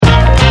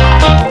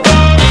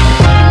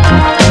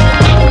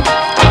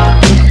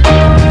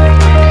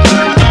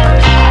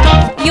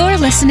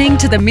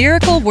the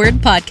Miracle Word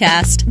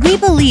Podcast. We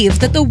believe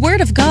that the Word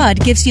of God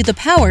gives you the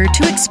power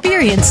to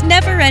experience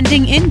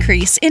never-ending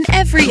increase in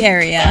every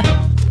area.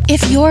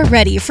 If you're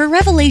ready for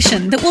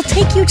revelation that will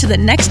take you to the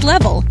next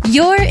level,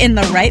 you're in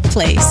the right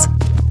place.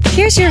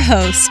 Here's your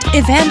host,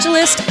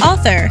 evangelist,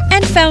 author,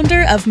 and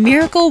founder of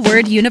Miracle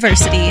Word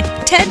University,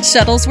 Ted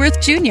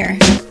Shuttlesworth Jr.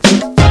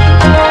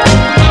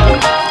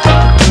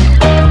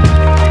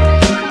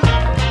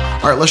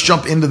 All right, let's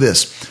jump into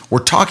this. We're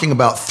talking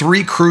about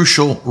three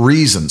crucial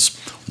reasons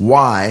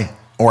why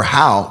or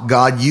how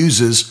God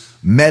uses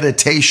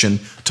meditation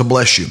to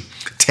bless you.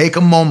 Take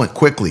a moment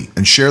quickly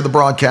and share the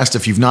broadcast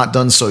if you've not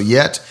done so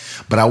yet.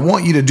 But I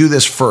want you to do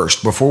this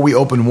first. Before we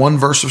open one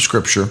verse of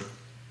scripture,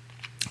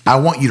 I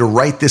want you to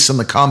write this in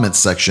the comments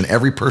section.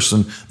 Every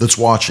person that's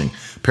watching,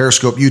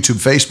 Periscope,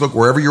 YouTube, Facebook,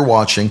 wherever you're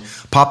watching,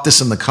 pop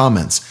this in the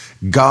comments.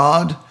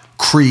 God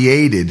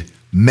created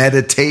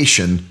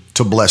meditation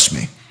to bless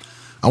me.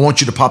 I want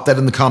you to pop that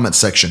in the comments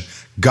section.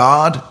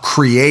 God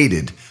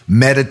created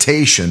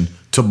meditation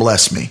to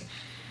bless me.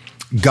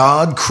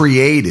 God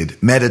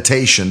created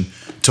meditation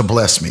to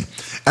bless me.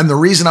 And the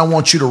reason I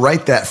want you to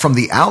write that from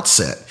the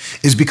outset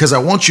is because I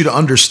want you to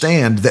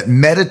understand that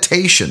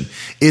meditation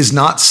is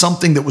not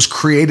something that was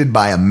created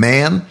by a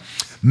man.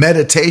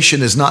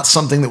 Meditation is not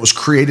something that was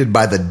created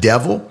by the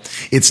devil.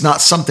 It's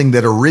not something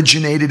that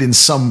originated in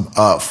some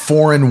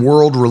foreign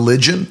world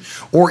religion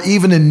or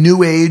even a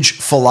New Age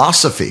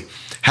philosophy.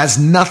 Has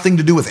nothing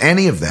to do with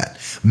any of that.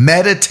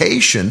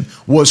 Meditation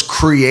was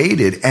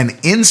created and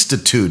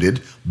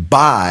instituted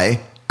by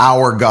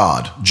our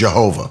God,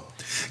 Jehovah.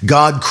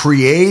 God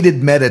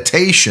created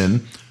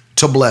meditation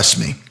to bless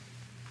me.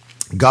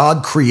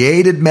 God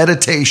created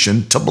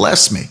meditation to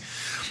bless me.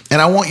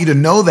 And I want you to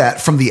know that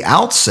from the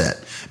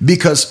outset,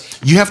 because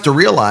you have to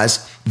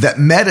realize that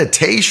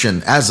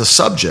meditation as a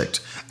subject,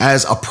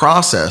 as a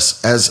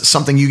process, as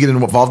something you get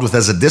involved with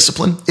as a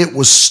discipline, it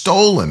was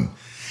stolen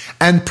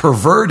and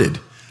perverted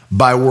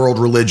by world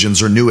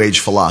religions or New Age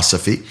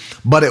philosophy,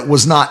 but it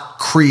was not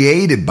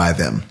created by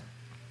them.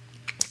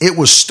 It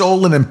was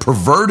stolen and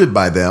perverted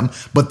by them,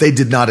 but they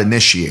did not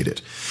initiate it.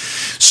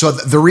 So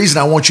the reason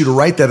I want you to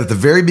write that at the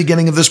very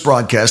beginning of this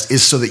broadcast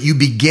is so that you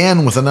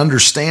begin with an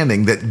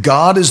understanding that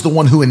God is the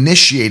one who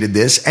initiated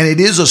this, and it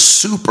is a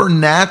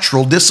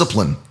supernatural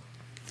discipline.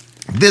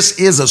 This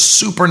is a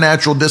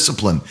supernatural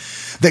discipline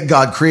that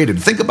God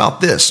created. Think about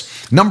this.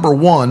 Number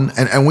one,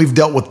 and we've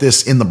dealt with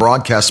this in the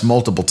broadcast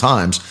multiple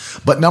times,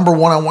 but number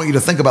one, I want you to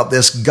think about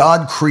this.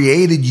 God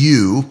created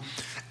you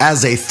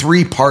as a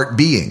three-part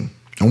being.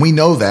 And we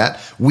know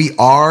that we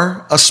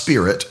are a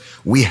spirit,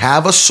 we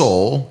have a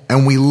soul,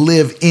 and we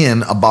live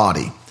in a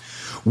body.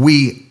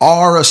 We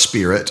are a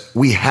spirit,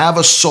 we have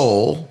a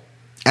soul,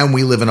 and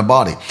we live in a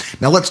body.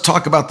 Now let's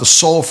talk about the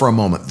soul for a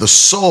moment. The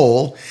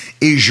soul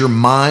is your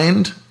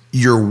mind,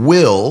 your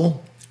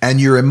will, and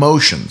your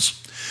emotions.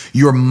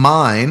 Your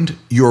mind,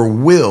 your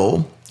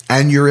will,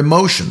 and your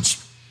emotions.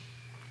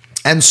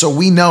 And so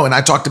we know, and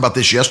I talked about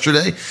this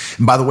yesterday,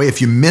 and by the way,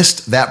 if you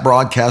missed that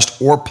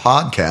broadcast or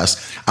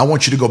podcast, I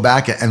want you to go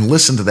back and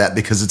listen to that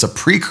because it's a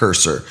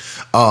precursor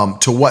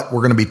to what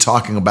we're going to be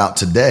talking about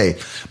today.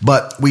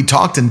 But we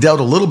talked and dealt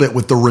a little bit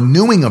with the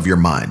renewing of your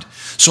mind.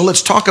 So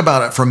let's talk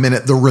about it for a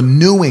minute, the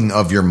renewing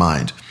of your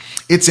mind.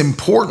 It's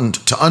important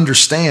to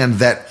understand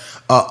that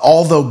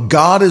although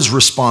God is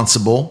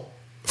responsible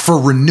for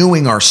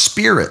renewing our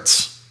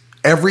spirits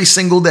every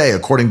single day,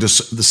 according to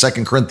the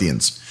 2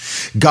 Corinthians.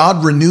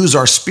 God renews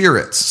our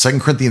spirits, 2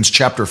 Corinthians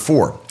chapter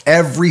 4,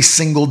 every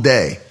single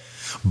day.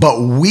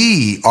 But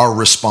we are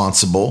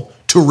responsible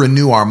to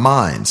renew our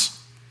minds.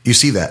 You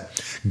see that?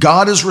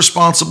 God is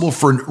responsible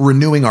for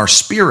renewing our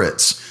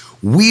spirits.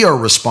 We are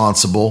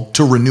responsible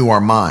to renew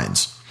our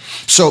minds.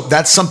 So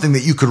that's something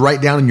that you could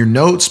write down in your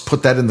notes,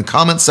 put that in the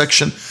comment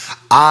section.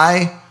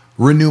 I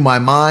renew my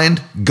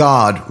mind,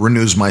 God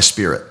renews my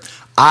spirit.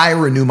 I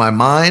renew my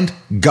mind,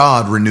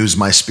 God renews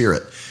my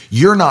spirit.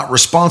 You're not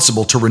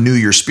responsible to renew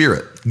your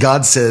spirit.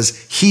 God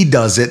says he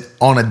does it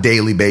on a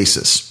daily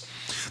basis.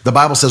 The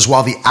Bible says,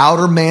 while the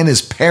outer man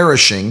is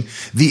perishing,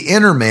 the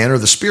inner man or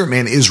the spirit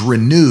man is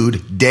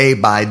renewed day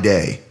by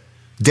day.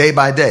 Day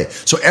by day.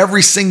 So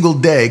every single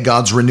day,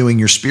 God's renewing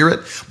your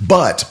spirit,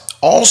 but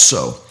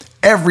also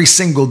every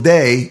single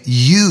day,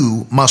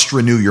 you must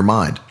renew your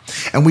mind.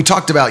 And we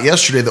talked about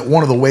yesterday that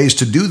one of the ways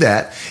to do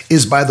that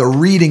is by the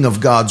reading of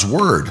God's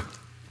word.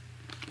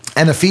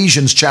 And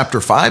Ephesians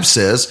chapter 5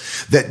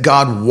 says that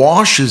God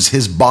washes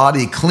his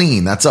body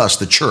clean, that's us,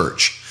 the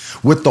church,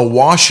 with the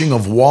washing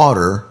of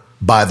water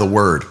by the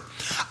word.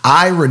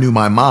 I renew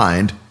my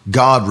mind,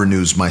 God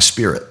renews my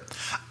spirit.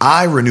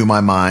 I renew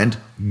my mind,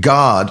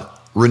 God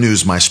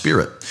renews my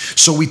spirit.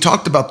 So we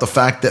talked about the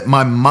fact that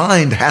my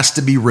mind has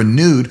to be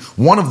renewed,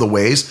 one of the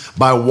ways,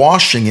 by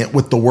washing it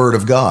with the word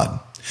of God.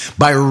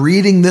 By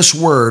reading this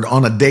word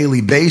on a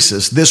daily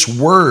basis, this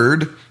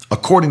word,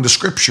 according to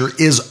scripture,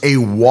 is a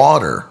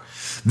water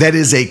that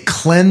is a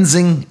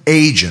cleansing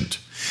agent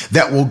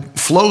that will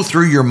flow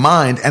through your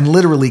mind and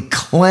literally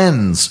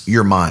cleanse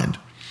your mind,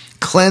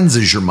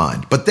 cleanses your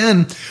mind. But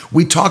then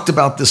we talked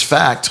about this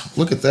fact.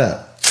 Look at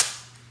that.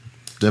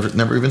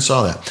 Never even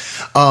saw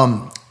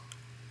that.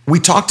 We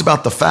talked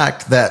about the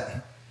fact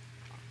that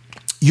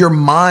your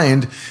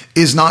mind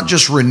is not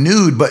just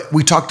renewed, but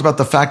we talked about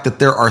the fact that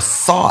there are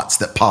thoughts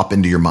that pop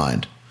into your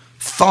mind.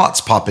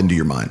 Thoughts pop into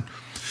your mind.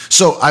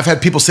 So I've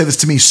had people say this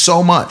to me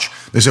so much.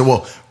 They say,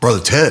 well, Brother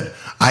Ted,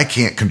 I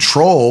can't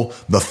control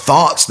the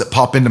thoughts that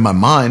pop into my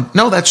mind.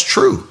 No, that's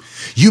true.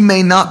 You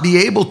may not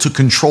be able to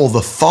control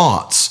the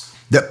thoughts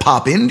that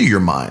pop into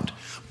your mind,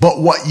 but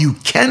what you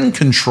can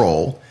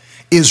control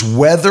is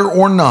whether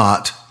or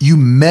not you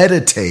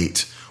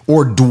meditate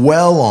or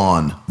dwell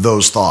on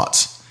those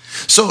thoughts.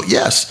 So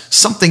yes,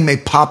 something may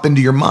pop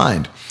into your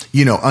mind,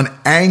 an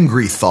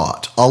angry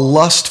thought, a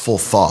lustful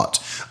thought,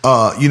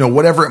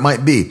 whatever it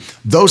might be.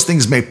 Those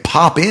things may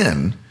pop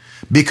in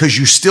because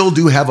you still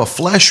do have a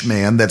flesh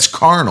man that's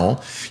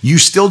carnal. You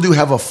still do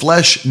have a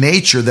flesh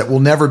nature that will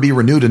never be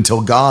renewed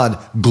until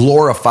God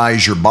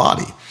glorifies your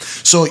body.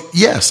 So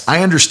yes,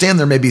 I understand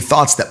there may be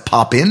thoughts that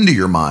pop into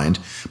your mind,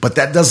 but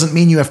that doesn't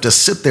mean you have to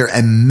sit there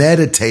and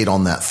meditate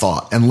on that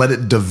thought and let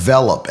it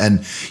develop.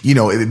 And,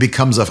 it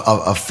becomes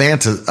a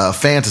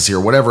fantasy or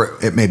whatever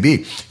it may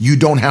be. You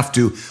don't have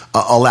to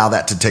allow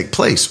that to take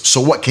place.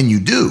 So what can you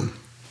do?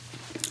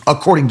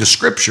 According to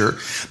Scripture,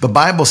 the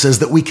Bible says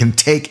that we can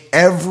take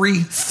every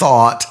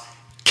thought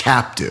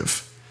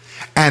captive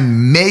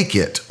and make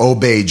it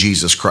obey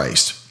Jesus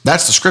Christ.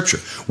 That's the Scripture.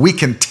 We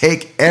can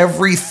take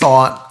every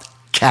thought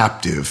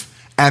captive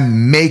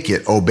and make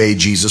it obey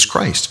Jesus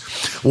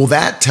Christ. Well,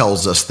 that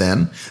tells us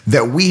then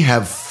that we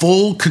have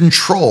full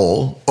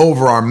control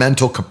over our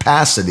mental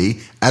capacity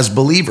as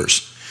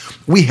believers.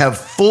 We have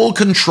full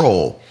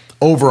control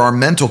over our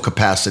mental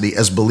capacity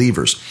as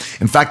believers.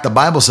 In fact, the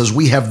Bible says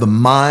we have the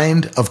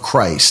mind of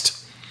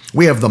Christ.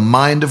 We have the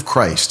mind of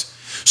Christ.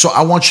 So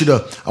I want you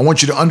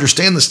to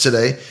understand this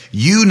today.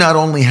 You not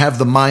only have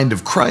the mind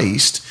of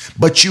Christ,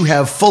 but you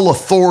have full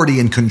authority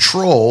and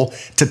control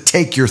to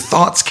take your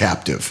thoughts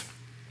captive,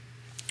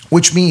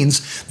 which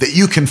means that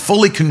you can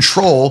fully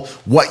control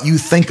what you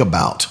think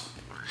about.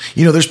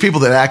 There's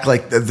people that act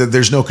like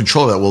there's no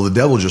control of that. Well, the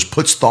devil just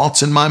puts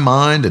thoughts in my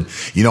mind and,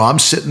 I'm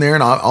sitting there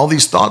and all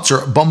these thoughts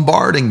are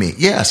bombarding me.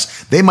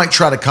 Yes, they might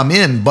try to come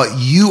in, but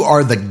you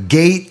are the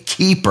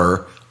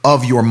gatekeeper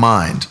of your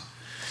mind.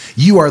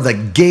 You are the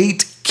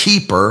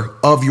gatekeeper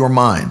of your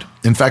mind.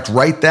 In fact,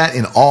 write that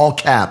in all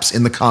caps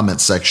in the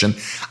comments section.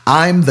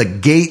 I'm the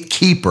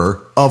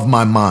gatekeeper of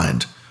my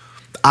mind.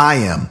 I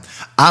am.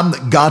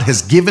 God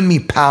has given me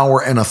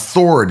power and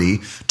authority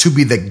to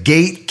be the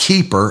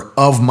gatekeeper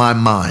of my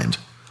mind.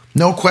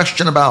 No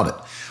question about it.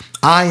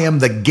 I am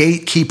the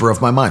gatekeeper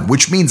of my mind,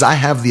 which means I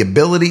have the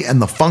ability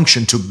and the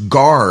function to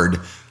guard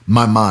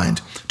my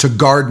mind, to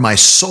guard my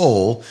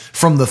soul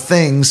from the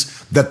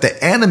things that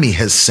the enemy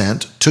has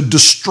sent to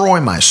destroy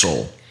my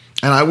soul.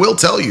 And I will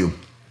tell you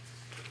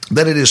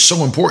that it is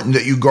so important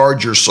that you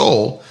guard your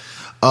soul,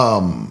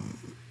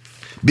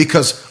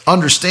 because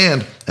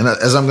understand, and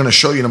as I'm going to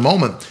show you in a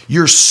moment,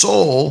 your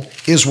soul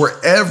is where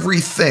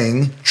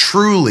everything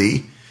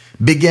truly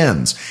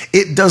begins.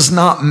 It does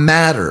not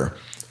matter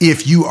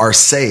if you are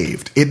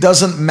saved. It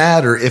doesn't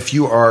matter if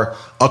you are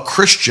a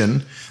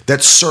Christian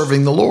that's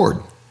serving the Lord.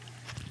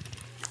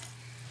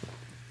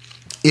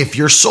 If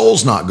your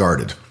soul's not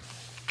guarded,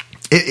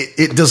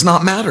 it does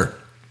not matter.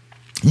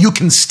 You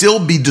can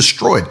still be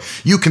destroyed.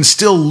 You can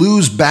still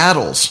lose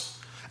battles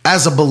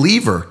as a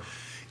believer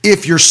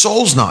if your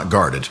soul's not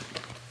guarded.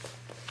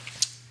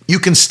 You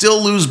can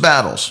still lose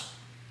battles.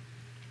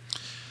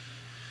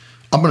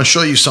 I'm going to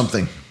show you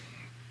something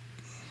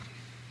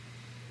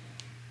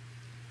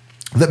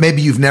that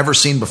maybe you've never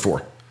seen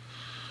before.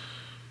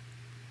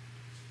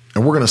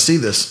 And we're going to see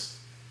this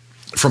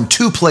from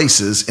two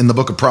places in the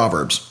book of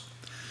Proverbs.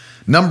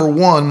 Number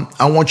one,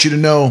 I want you to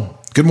know,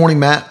 good morning,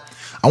 Matt.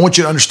 I want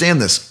you to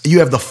understand this. You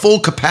have the full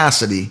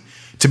capacity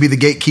to be the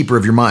gatekeeper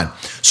of your mind.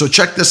 So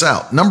check this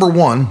out. Number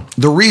one,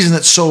 the reason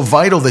it's so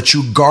vital that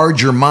you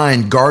guard your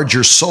mind, guard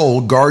your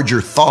soul, guard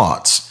your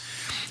thoughts.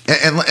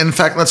 And in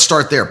fact, let's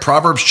start there.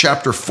 Proverbs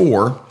chapter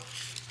 4.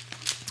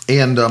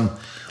 And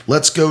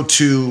let's go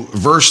to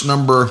verse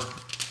number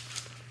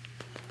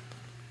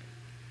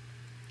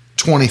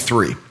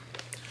 23.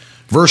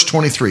 Verse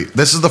 23.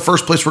 This is the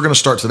first place we're going to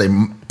start today.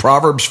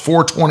 Proverbs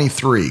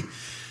 4:23.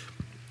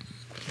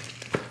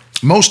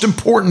 Most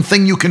important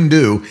thing you can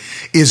do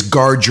is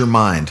guard your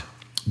mind.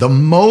 The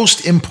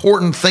most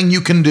important thing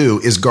you can do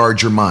is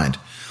guard your mind.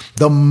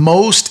 The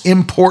most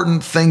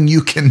important thing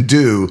you can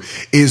do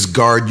is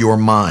guard your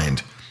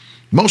mind.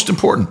 Most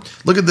important.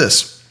 Look at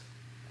this.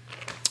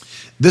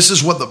 This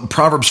is what the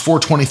Proverbs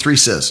 4:23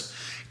 says.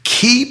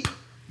 Keep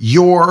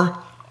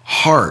your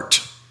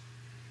heart.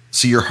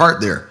 See your heart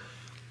there,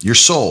 your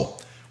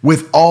soul,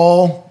 with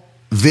all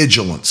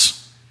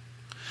vigilance.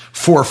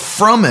 For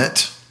from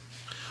it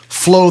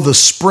flow the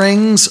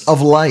springs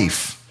of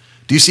life.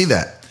 Do you see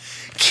that?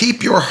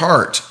 Keep your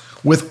heart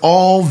with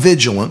all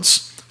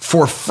vigilance,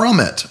 for from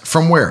it,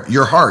 from where?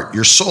 Your heart,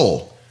 your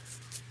soul,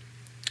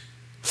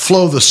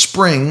 flow the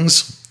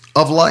springs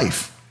of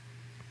life.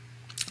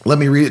 Let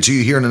me read it to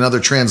you here in another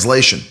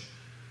translation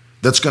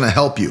that's going to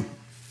help you.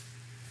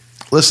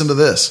 Listen to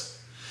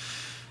this.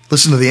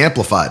 Listen to the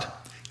Amplified.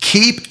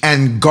 Keep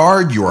and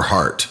guard your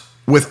heart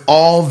with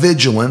all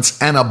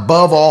vigilance, and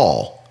above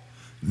all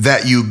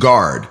that you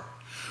guard,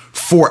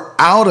 for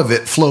out of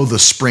it flow the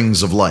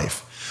springs of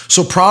life.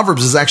 So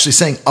Proverbs is actually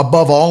saying,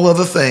 above all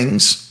other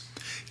things,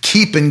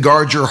 keep and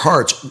guard your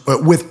hearts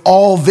with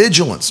all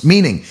vigilance,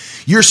 meaning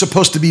you're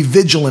supposed to be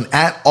vigilant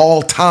at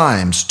all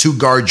times to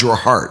guard your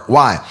heart.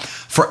 Why?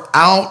 For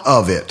out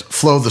of it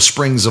flow the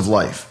springs of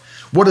life.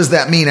 What does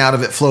that mean, out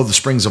of it flow the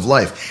springs of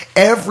life?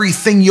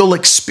 Everything you'll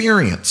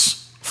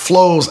experience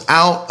flows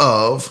out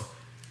of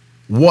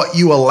what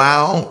you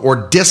allow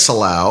or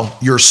disallow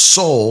your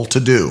soul to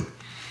do.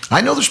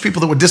 I know there's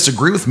people that would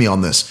disagree with me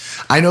on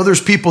this. I know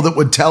there's people that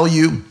would tell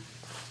you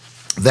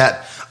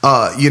that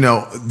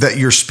that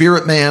your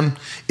spirit man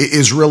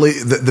is really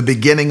the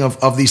beginning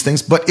of these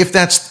things. But if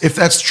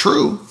that's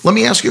true, let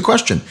me ask you a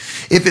question.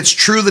 If it's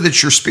true that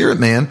it's your spirit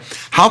man,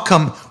 how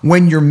come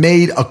when you're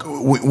made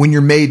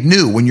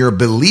new, when you're a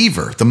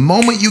believer, the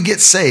moment you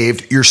get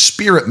saved, your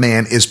spirit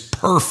man is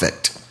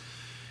perfect?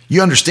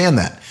 You understand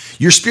that?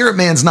 Your spirit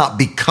man's not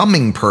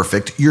becoming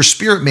perfect. Your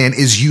spirit man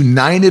is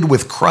united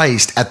with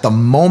Christ at the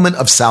moment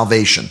of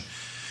salvation.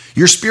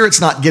 Your spirit's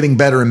not getting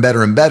better and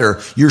better and better.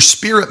 Your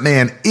spirit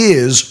man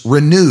is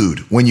renewed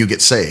when you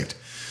get saved.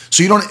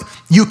 So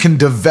you can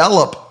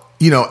develop,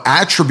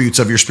 attributes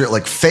of your spirit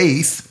like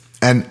faith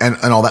and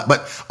all that.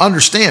 But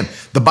understand,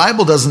 the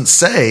Bible doesn't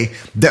say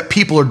that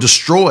people are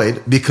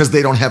destroyed because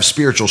they don't have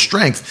spiritual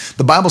strength.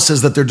 The Bible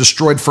says that they're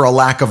destroyed for a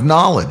lack of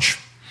knowledge.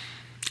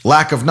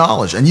 Lack of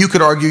knowledge. And you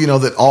could argue,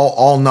 that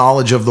all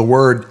knowledge of the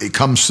word, it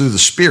comes through the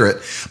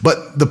Spirit.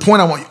 But the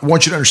point I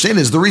want you to understand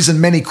is the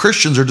reason many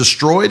Christians are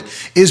destroyed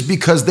is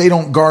because they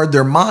don't guard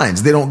their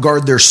minds. They don't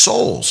guard their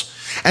souls.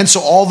 And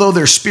so although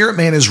their spirit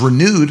man is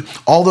renewed,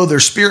 although their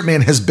spirit man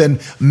has been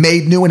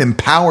made new and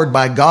empowered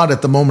by God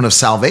at the moment of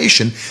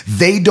salvation,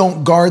 they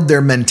don't guard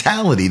their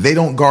mentality. They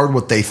don't guard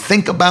what they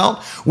think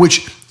about,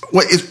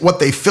 what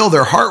they fill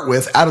their heart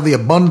with. Out of the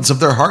abundance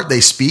of their heart,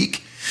 they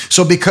speak.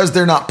 So because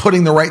they're not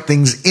putting the right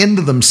things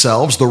into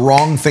themselves, the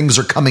wrong things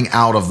are coming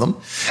out of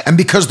them. And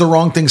because the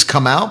wrong things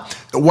come out,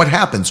 what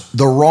happens?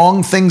 The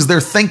wrong things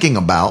they're thinking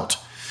about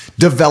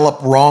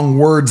develop wrong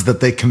words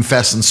that they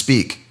confess and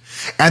speak.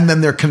 And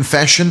then their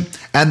confession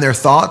and their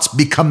thoughts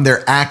become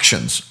their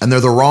actions, and they're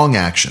the wrong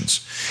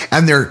actions.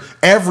 And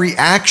every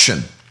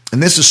action,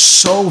 and this is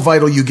so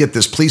vital you get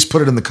this, please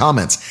put it in the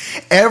comments.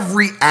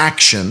 Every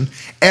action,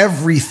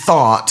 every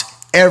thought,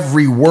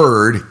 every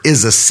word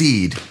is a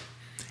seed.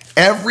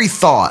 Every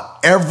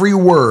thought, every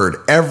word,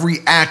 every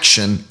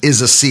action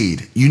is a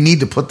seed. You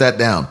need to put that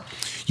down.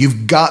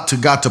 You've got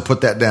to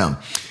put that down.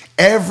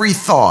 Every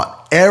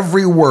thought,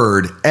 every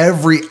word,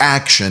 every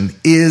action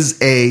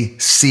is a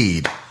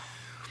seed.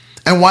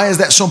 And why is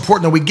that so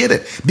important that we get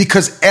it?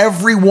 Because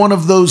every one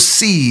of those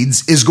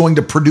seeds is going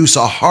to produce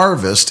a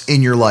harvest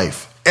in your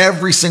life.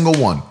 Every single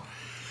one.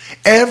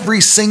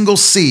 Every single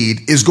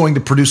seed is going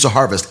to produce a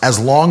harvest. As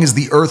long as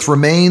the earth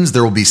remains,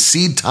 there will be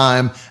seed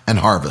time and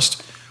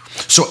harvest.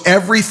 So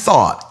every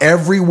thought,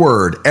 every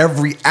word,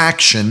 every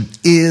action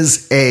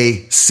is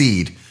a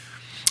seed.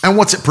 And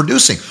what's it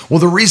producing? Well,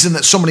 the reason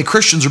that so many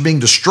Christians are being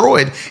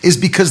destroyed is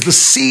because the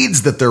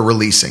seeds that they're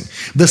releasing,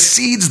 the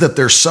seeds that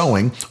they're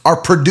sowing,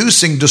 are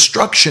producing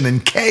destruction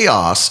and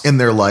chaos in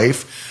their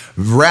life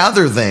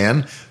rather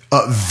than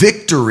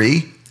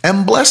victory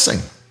and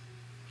blessing.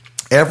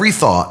 Every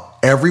thought,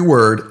 every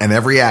word, and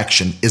every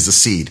action is a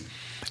seed.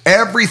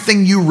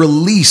 Everything you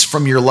release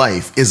from your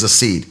life is a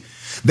seed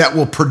that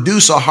will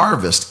produce a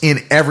harvest in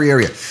every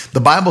area. The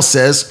Bible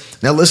says,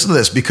 now listen to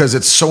this because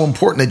it's so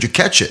important that you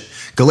catch it.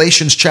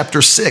 Galatians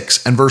chapter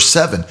 6 and verse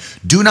 7.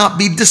 Do not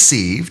be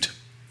deceived.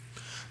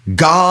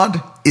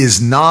 God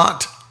is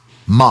not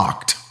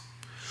mocked.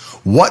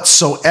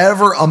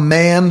 Whatsoever a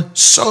man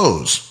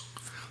sows,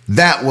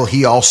 that will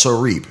he also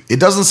reap. It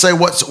doesn't say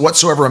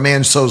whatsoever a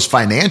man sows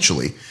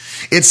financially.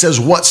 It says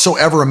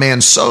whatsoever a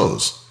man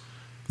sows,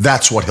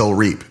 that's what he'll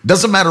reap.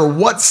 Doesn't matter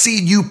what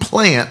seed you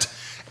plant,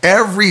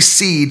 every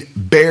seed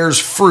bears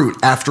fruit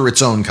after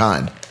its own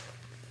kind.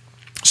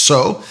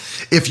 So,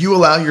 if you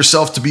allow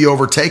yourself to be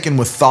overtaken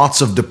with thoughts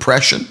of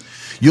depression,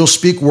 you'll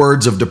speak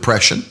words of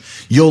depression.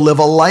 You'll live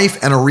a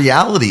life and a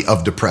reality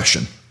of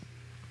depression.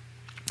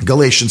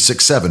 Galatians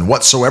 6:7,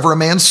 whatsoever a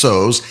man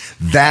sows,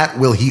 that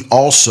will he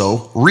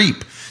also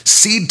reap.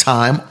 Seed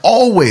time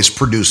always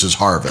produces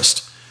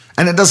harvest.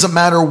 And it doesn't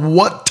matter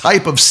what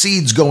type of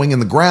seed's going in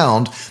the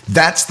ground,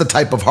 that's the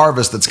type of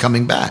harvest that's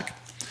coming back.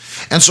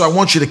 And so I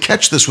want you to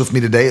catch this with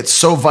me today. It's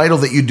so vital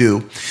that you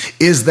do,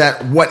 is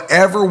that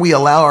whatever we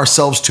allow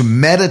ourselves to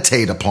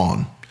meditate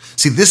upon,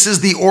 see, this is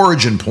the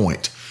origin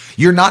point.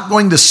 You're not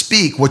going to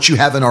speak what you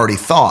haven't already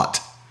thought.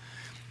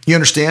 You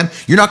understand?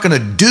 You're not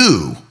going to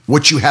do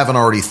what you haven't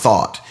already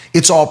thought.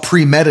 It's all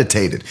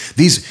premeditated.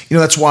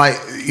 That's why,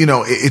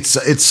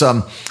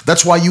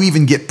 that's why you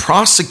even get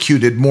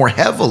prosecuted more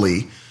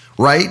heavily,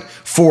 right?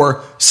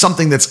 For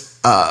something that's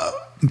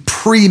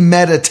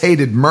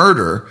premeditated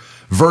murder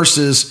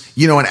versus,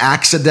 an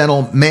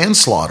accidental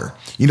manslaughter.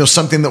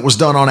 something that was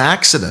done on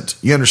accident.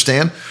 You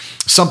understand?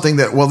 Something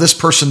that, well, this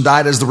person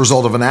died as the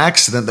result of an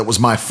accident that was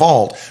my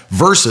fault,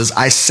 versus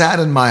I sat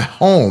in my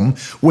home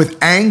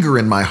with anger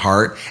in my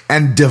heart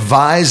and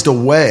devised a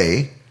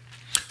way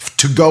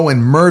to go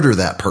and murder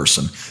that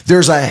person.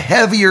 There's a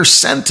heavier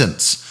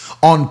sentence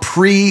on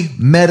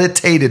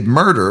premeditated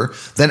murder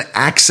than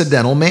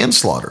accidental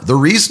manslaughter. The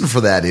reason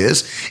for that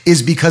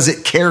is because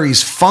it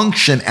carries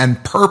function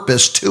and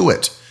purpose to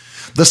it.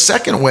 The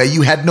second way,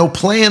 you had no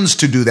plans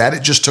to do that.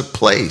 It just took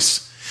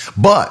place.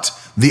 But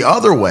the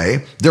other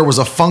way, there was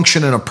a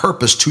function and a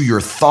purpose to your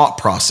thought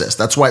process.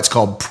 That's why it's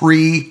called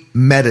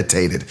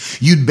premeditated.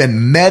 You'd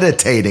been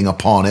meditating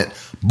upon it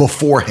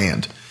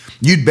beforehand.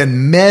 You'd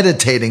been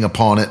meditating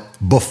upon it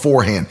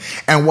beforehand.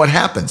 And what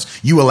happens?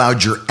 You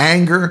allowed your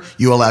anger,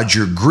 you allowed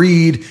your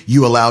greed,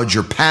 you allowed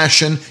your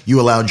passion, you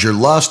allowed your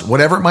lust,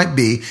 whatever it might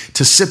be,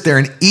 to sit there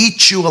and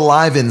eat you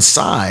alive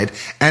inside.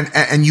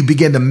 And you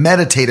begin to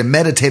meditate and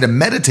meditate and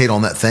meditate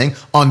on that thing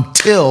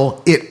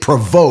until it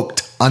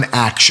provoked an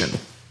action.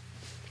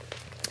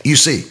 You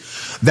see,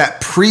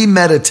 that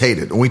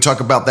premeditated, when we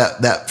talk about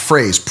that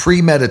phrase,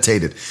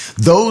 premeditated,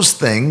 those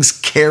things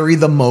carry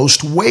the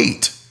most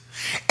weight.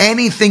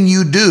 Anything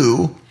you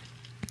do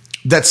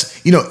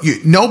that's,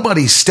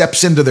 nobody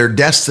steps into their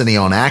destiny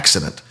on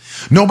accident.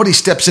 Nobody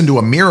steps into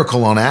a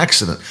miracle on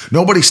accident.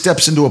 Nobody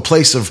steps into a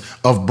place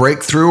of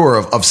breakthrough or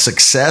of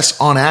success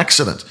on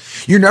accident.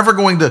 You're never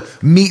going to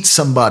meet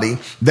somebody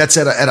that's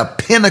at a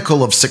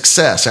pinnacle of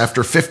success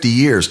after 50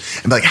 years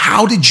and be like,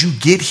 how did you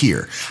get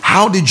here?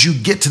 How did you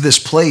get to this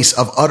place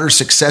of utter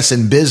success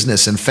in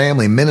business and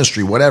family,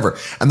 ministry, whatever?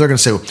 And they're going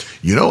to say,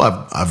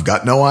 well, I've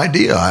got no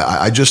idea.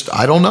 I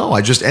don't know.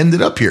 I just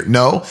ended up here.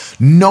 No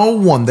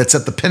one that's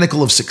at the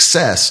pinnacle of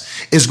success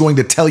is going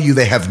to tell you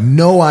they have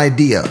no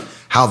idea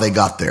how they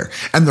got there.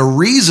 And the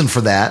reason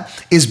for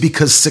that is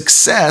because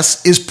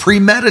success is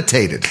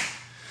premeditated.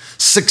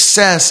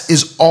 Success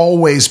is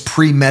always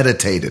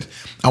premeditated.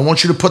 I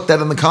want you to put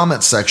that in the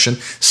comments section.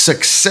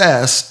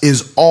 Success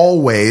is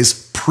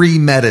always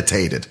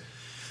premeditated.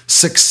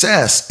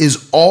 Success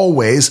is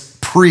always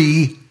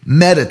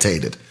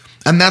premeditated.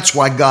 And that's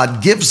why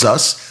God gives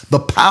us the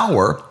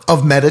power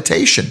of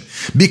meditation,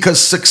 because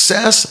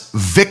success,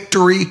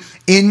 victory,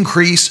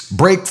 increase,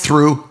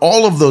 breakthrough,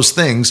 all of those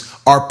things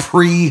are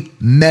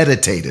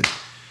premeditated.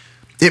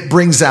 It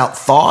brings out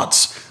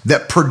thoughts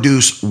that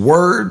produce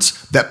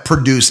words, that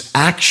produce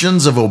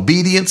actions of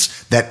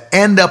obedience, that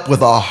end up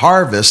with a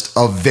harvest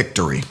of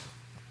victory.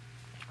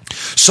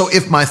 So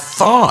if my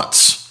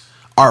thoughts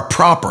are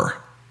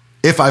proper,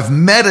 if I've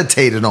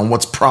meditated on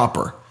what's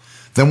proper,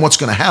 then what's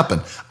going to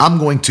happen? I'm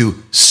going to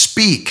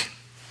speak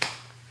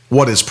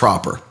what is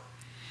proper.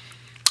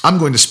 I'm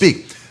going to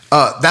speak.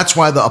 That's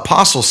why the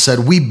apostles said,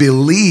 we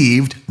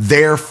believed,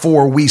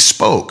 therefore we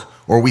spoke,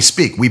 or we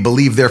speak. We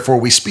believe, therefore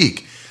we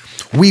speak.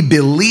 We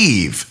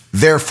believe,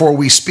 therefore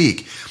we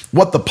speak.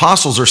 What the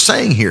apostles are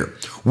saying here,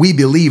 we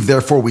believe,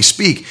 therefore we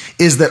speak,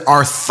 is that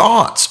our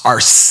thoughts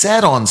are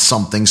set on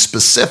something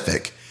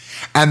specific,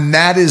 and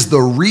that is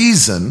the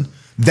reason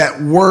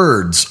that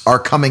words are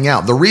coming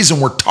out. The reason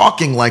we're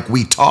talking like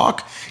we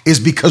talk is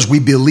because we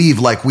believe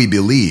like we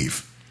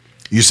believe.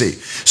 You see,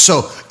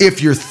 so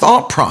if your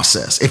thought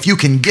process, if you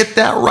can get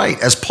that right,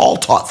 as Paul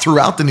taught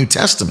throughout the New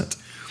Testament,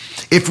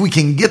 if we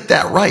can get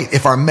that right,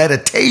 if our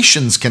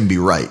meditations can be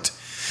right,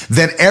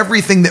 then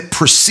everything that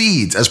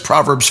proceeds, as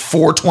Proverbs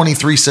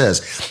 4:23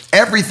 says,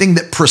 everything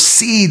that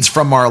proceeds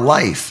from our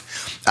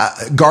life,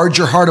 guard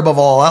your heart above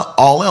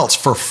all else,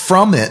 for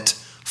from it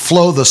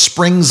flow the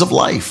springs of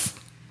life.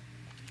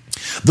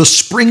 The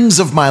springs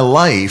of my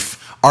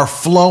life are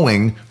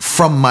flowing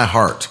from my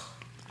heart.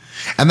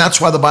 And that's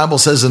why the Bible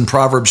says in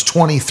Proverbs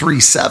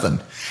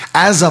 23:7,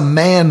 as a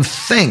man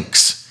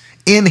thinks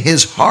in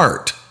his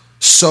heart,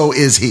 so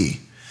is he.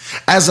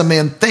 As a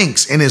man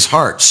thinks in his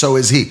heart, so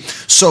is he.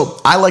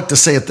 So I like to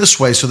say it this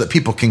way so that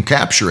people can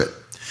capture it.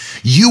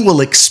 You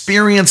will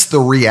experience the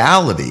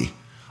reality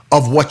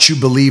of what you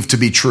believe to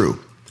be true.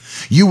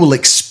 You will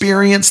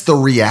experience the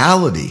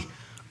reality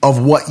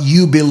of what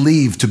you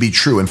believe to be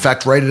true. In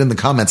fact, write it in the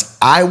comments.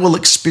 I will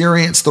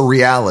experience the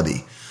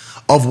reality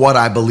of what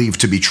I believe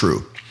to be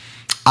true.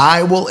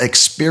 I will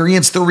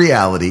experience the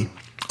reality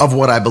of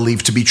what I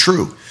believe to be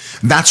true.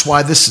 That's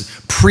why this is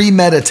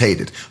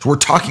premeditated. We're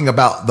talking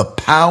about the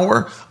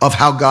power of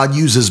how God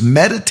uses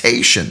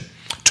meditation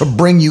to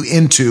bring you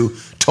into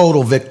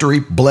total victory,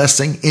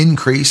 blessing,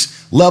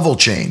 increase, level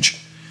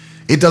change.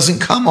 It doesn't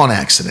come on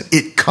accident.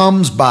 It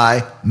comes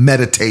by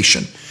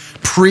meditation.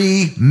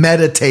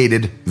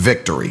 Premeditated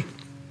victory.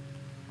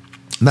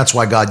 And that's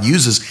why God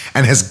uses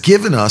and has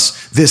given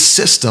us this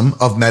system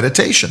of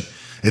meditation.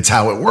 It's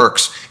how it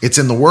works. It's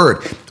in the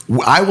Word.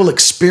 I will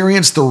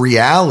experience the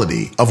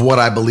reality of what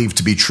I believe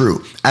to be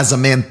true. As a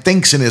man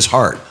thinks in his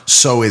heart,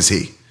 so is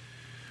he.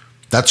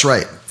 That's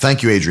right.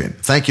 Thank you, Adrian.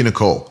 Thank you,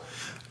 Nicole.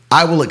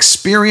 I will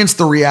experience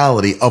the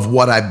reality of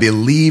what I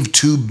believe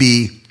to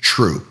be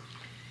true.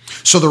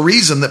 So the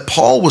reason that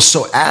Paul was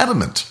so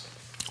adamant,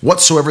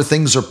 whatsoever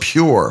things are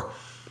pure,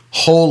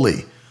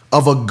 holy,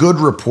 of a good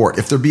report,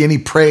 if there be any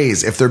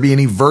praise, if there be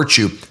any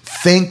virtue,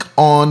 think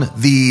on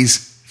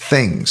these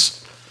things.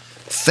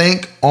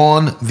 Think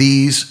on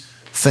these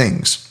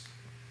things.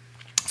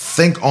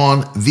 Think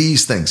on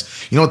these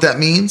things. You know what that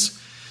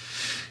means?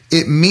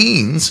 It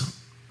means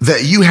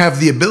that you have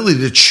the ability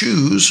to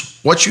choose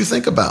what you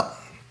think about.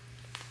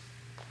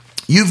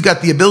 You've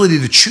got the ability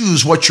to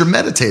choose what you're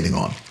meditating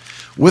on.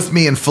 With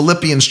me in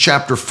Philippians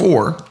chapter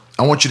 4,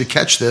 I want you to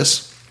catch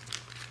this.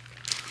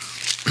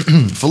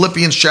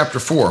 Philippians chapter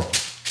 4.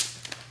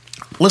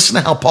 Listen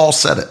to how Paul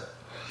said it.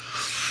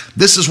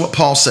 This is what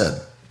Paul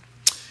said.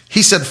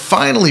 He said,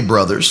 finally,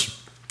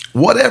 brothers,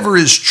 whatever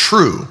is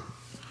true,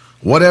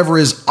 whatever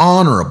is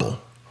honorable,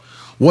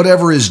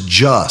 whatever is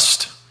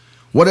just,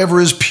 whatever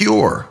is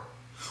pure,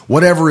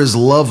 whatever is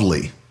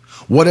lovely,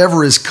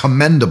 whatever is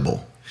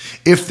commendable,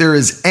 if there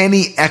is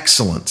any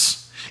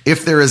excellence,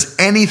 if there is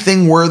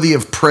anything worthy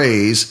of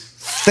praise,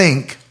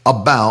 think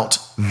about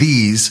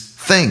these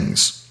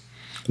things.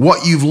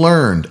 What you've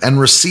learned and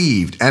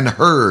received and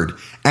heard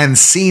and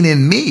seen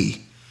in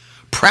me,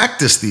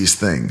 practice these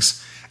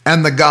things,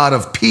 and the God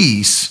of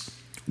peace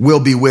will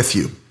be with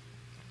you.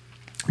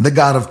 The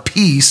God of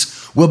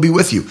peace will be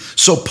with you.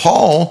 So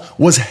Paul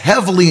was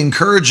heavily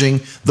encouraging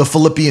the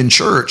Philippian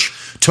church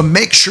to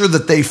make sure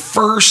that they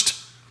first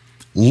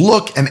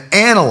look and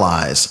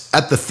analyze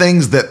at the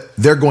things that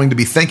they're going to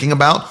be thinking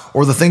about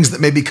or the things that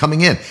may be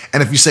coming in.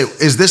 And if you say,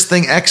 is this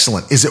thing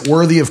excellent? Is it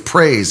worthy of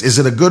praise? Is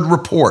it a good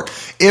report?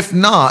 If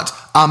not,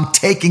 I'm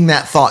taking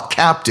that thought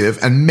captive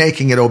and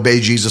making it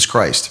obey Jesus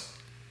Christ.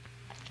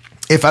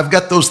 If I've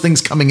got those things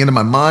coming into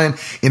my mind,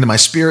 into my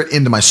spirit,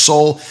 into my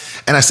soul,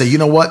 and I say, you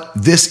know what?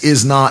 This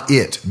is not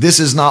it. This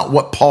is not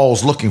what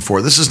Paul's looking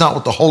for. This is not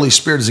what the Holy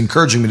Spirit is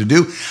encouraging me to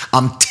do.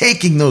 I'm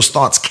taking those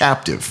thoughts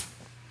captive.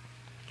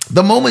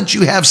 The moment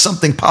you have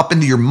something pop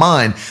into your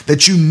mind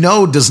that you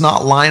know does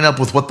not line up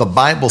with what the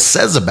Bible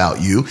says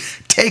about you,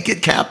 take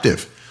it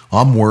captive.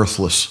 I'm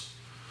worthless.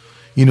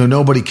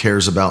 Nobody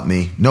cares about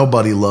me.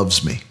 Nobody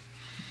loves me.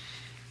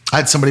 I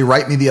had somebody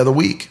write me the other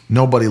week.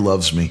 Nobody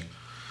loves me.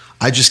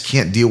 I just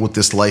can't deal with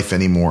this life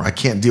anymore. I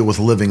can't deal with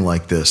living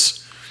like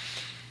this.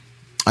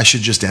 I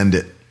should just end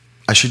it.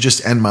 I should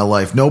just end my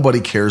life.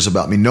 Nobody cares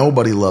about me.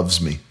 Nobody loves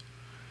me.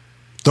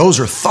 Those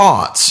are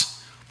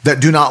thoughts that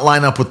do not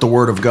line up with the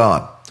Word of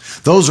God.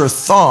 Those are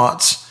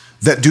thoughts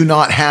that do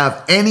not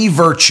have any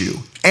virtue,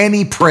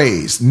 any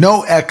praise,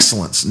 no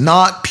excellence,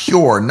 not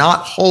pure,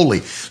 not holy.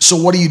 So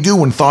what do you do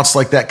when thoughts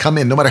like that come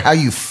in, no matter how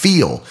you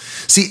feel?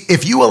 See,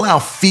 if you allow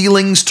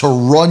feelings to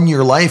run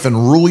your life and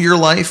rule your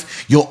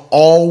life, you'll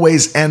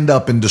always end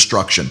up in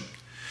destruction.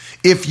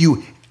 If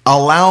you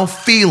allow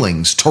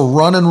feelings to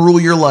run and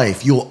rule your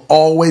life, you'll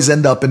always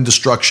end up in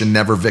destruction,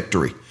 never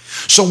victory.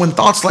 So when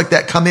thoughts like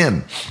that come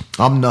in,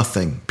 I'm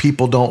nothing.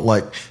 People don't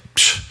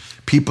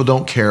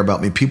care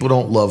about me. People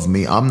don't love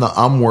me.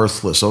 I'm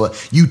worthless. So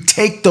you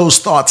take those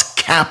thoughts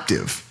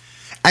captive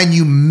and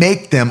you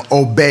make them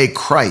obey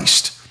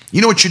Christ. You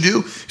know what you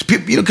do?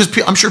 Because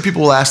I'm sure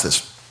people will ask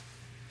this.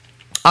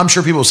 I'm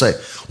sure people will say,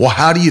 well,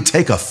 how do you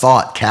take a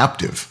thought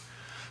captive?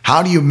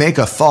 How do you make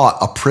a thought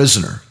a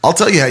prisoner? I'll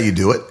tell you how you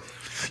do it.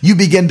 You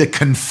begin to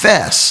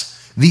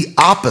confess the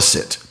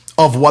opposite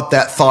of what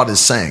that thought is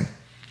saying.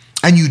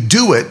 And you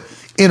do it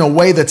in a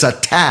way that's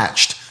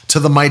attached to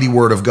the mighty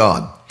Word of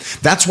God.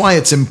 That's why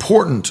it's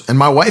important, and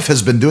my wife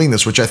has been doing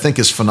this, which I think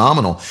is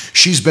phenomenal.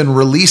 She's been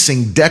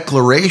releasing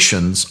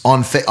declarations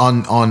on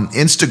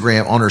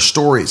Instagram, on her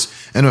stories,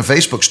 and on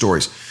Facebook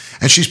stories.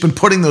 And she's been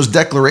putting those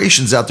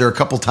declarations out there a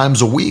couple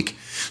times a week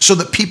so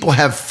that people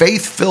have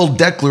faith-filled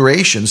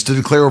declarations to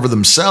declare over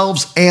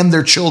themselves and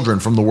their children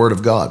from the Word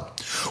of God.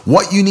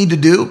 What you need to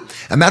do,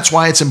 and that's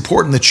why it's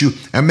important that you,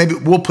 and maybe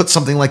we'll put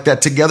something like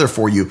that together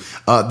for you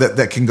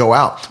that can go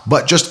out.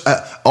 But just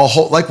a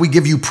whole, like we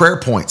give you prayer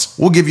points,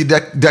 we'll give you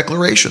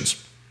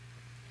declarations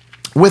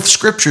with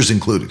scriptures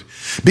included,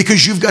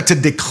 because you've got to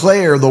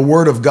declare the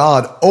Word of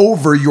God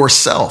over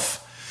yourself.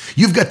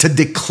 You've got to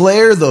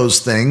declare those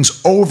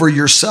things over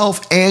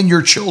yourself and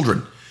your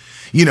children.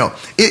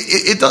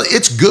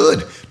 It's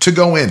good to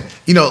go in.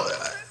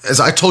 As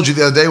I told you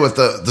the other day with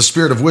the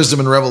spirit of wisdom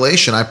and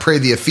revelation, I pray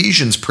the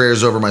Ephesians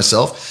prayers over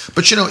myself.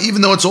 But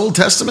even though it's Old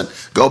Testament,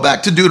 go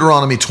back to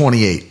Deuteronomy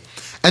 28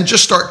 and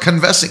just start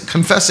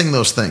confessing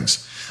those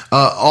things.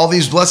 All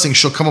these blessings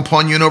shall come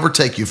upon you and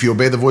overtake you if you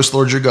obey the voice of the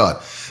Lord your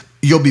God.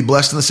 You'll be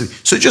blessed in the city.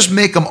 So just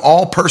make them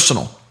all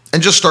personal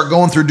and just start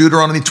going through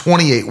Deuteronomy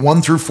 28,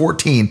 1 through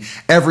 14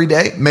 every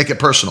day. Make it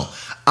personal.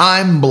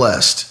 I'm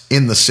blessed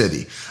in the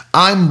city.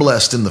 I'm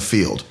blessed in the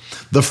field.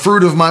 The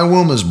fruit of my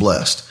womb is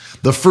blessed.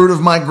 The fruit of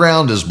my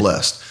ground is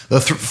blessed.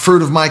 The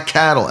fruit of my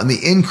cattle and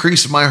the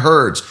increase of my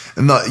herds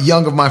and the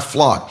young of my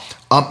flock.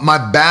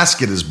 My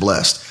basket is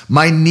blessed.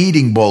 My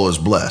kneading bowl is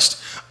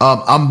blessed.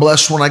 I'm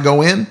blessed when I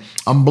go in.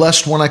 I'm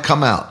blessed when I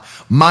come out.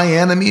 My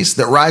enemies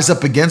that rise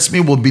up against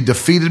me will be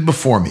defeated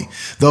before me.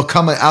 They'll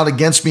come out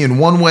against me in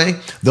one way.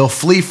 They'll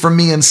flee from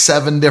me in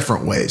 7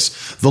 different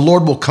ways. The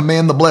Lord will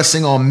command the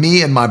blessing on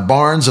me and my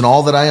barns and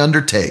all that I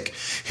undertake.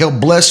 He'll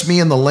bless me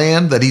in the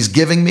land that he's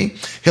giving me.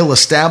 He'll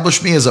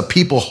establish me as a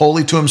people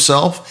holy to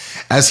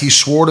himself, as he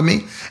swore to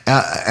me.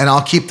 And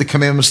I'll keep the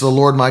commandments of the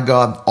Lord my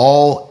God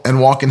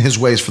and walk in his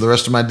ways for the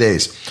rest of my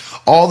days.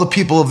 All the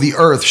people of the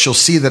earth shall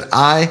see that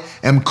I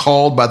am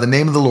called by the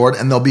name of the Lord,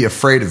 and they'll be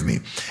afraid of me.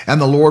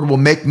 And the Lord will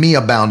make me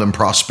abound in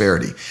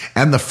prosperity,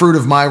 and the fruit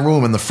of my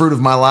womb, and the fruit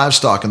of my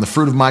livestock, and the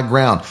fruit of my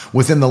ground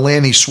within the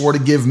land he swore to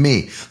give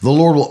me. The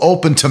Lord will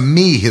open to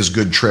me his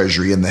good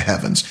treasury in the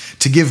heavens,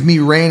 to give me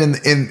rain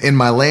in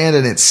my land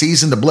in its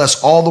season, to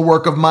bless all the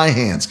work of my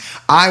hands.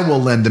 I will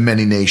lend to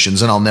many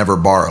nations, and I'll never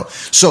borrow.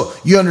 So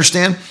you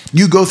understand,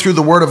 you go through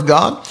the word of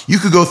God. You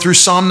could go through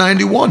Psalm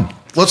 91.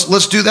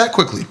 Let's do that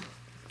quickly.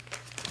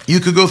 You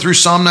could go through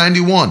Psalm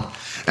 91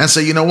 and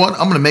say, you know what?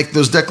 I'm going to make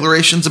those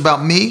declarations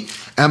about me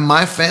and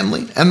my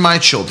family and my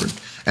children.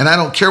 And I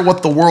don't care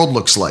what the world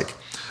looks like.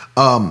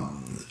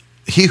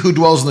 He who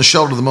dwells in the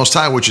shelter of the Most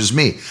High, which is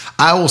me,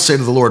 I will say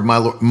to the Lord,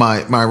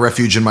 my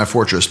refuge and my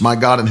fortress, my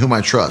God in whom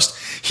I trust.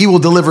 He will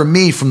deliver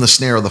me from the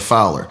snare of the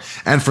fowler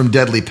and from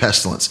deadly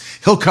pestilence.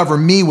 He'll cover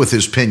me with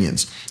his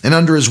pinions, and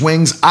under his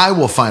wings I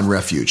will find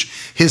refuge.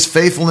 His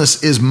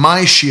faithfulness is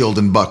my shield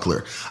and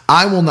buckler.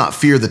 I will not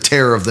fear the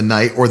terror of the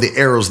night, or the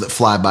arrows that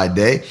fly by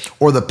day,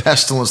 or the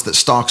pestilence that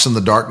stalks in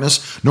the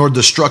darkness, nor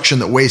destruction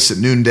that wastes at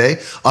noonday.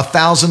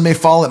 1,000 may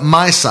fall at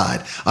my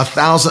side,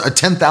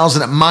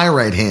 10,000 at my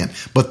right hand,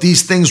 but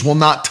these things will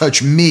not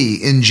touch me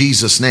in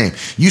Jesus' name.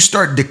 You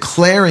start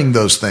declaring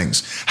those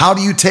things. How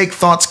do you take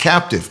thoughts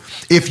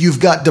captive? If you've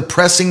got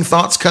depressing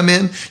thoughts come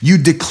in, you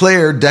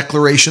declare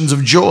declarations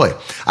of joy.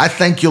 I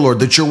thank you, Lord,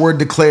 that your word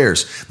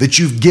declares that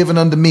you've given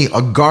unto me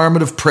a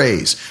garment of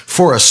praise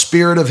for a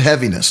spirit of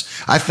heaviness.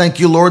 I thank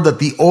you, Lord, that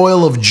the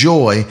oil of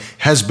joy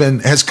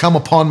has come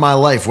upon my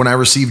life when I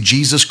received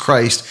Jesus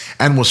Christ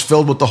and was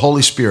filled with the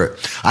Holy Spirit.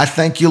 I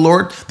thank you,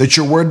 Lord, that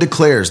your word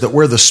declares that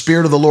where the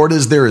Spirit of the Lord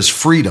is, there is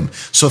freedom.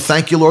 So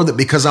thank you, Lord, that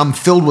because I'm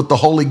filled with the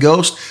Holy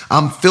Ghost,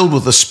 I'm filled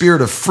with the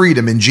spirit of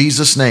freedom in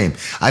Jesus' name.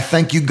 I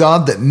thank you,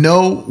 God, that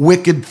no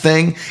wicked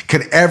thing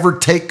could ever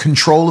take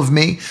control of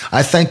me.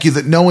 I thank you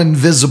that no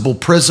invisible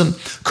prison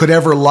could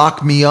ever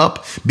lock me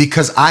up,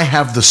 because I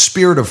have the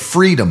spirit of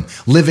freedom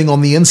living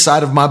on the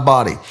inside of my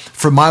body.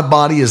 For my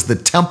body is the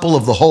temple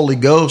of the Holy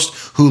Ghost,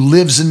 who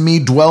lives in me,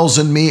 dwells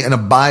in me, and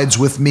abides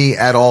with me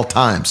at all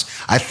times.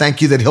 I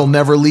thank you that he'll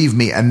never leave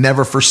me and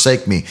never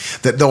forsake me,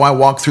 that though I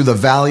walk through the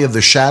valley of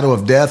the shadow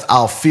of death,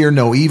 I'll fear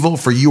no evil,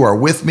 for you are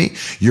with me.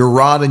 Your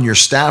rod and your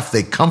staff,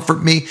 they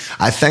comfort me.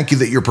 I thank you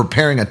that you're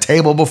preparing a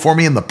table before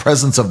me in the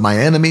presence of my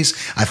enemies.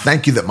 I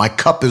thank you that my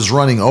cup is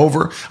running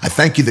over. I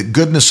thank you that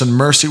goodness and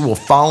mercy will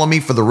follow me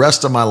for the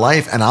rest of my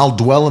life, and I'll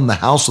dwell in the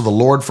house of the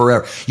Lord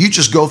forever. You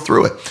just go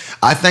through it.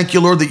 I thank you,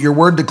 Lord, that your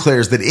word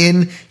declares that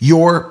in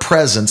your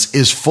presence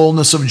is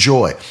fullness of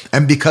joy.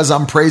 And because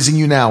I'm praising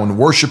you now and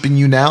worshiping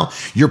you now,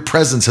 your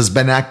presence has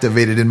been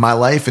activated in my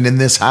life and in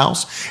this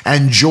house,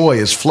 and joy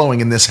is flowing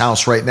in this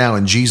house right now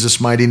in Jesus'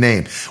 mighty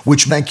name.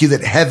 Which thank you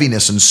that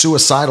heaviness and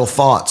suicidal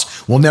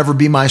thoughts will never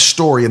be my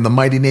story in the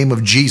mighty name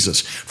of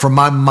Jesus. For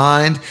my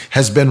mind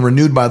has been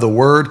renewed by the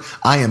word.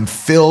 I am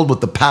filled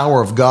with the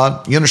power of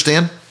God. You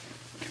understand?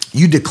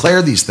 You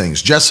declare these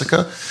things.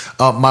 Jessica,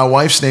 my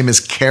wife's name is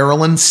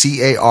Carolyn,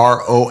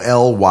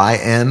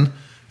 Carolyn.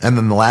 And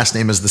then the last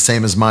name is the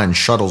same as mine,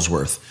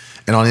 Shuttlesworth.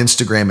 And on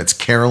Instagram, it's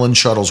Carolyn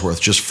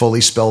Shuttlesworth, just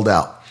fully spelled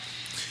out.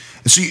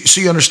 And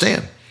so you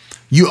understand.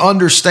 You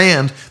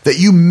understand that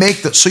you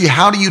make that. So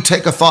how do you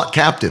take a thought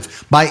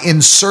captive? By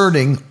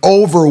inserting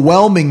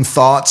overwhelming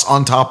thoughts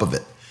on top of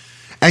it.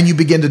 And you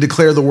begin to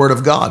declare the word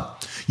of God.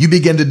 You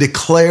begin to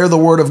declare the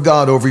word of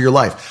God over your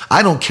life.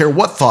 I don't care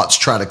what thoughts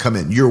try to come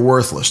in. You're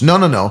worthless.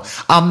 No.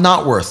 I'm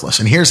not worthless.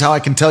 And here's how I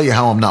can tell you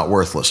how I'm not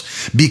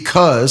worthless.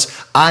 Because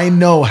I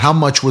know how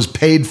much was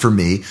paid for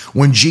me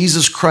when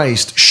Jesus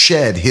Christ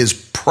shed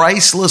his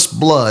priceless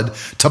blood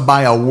to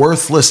buy a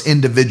worthless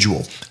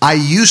individual. I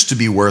used to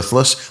be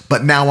worthless,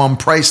 but now I'm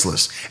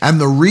priceless.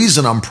 And the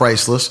reason I'm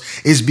priceless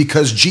is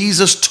because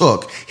Jesus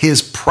took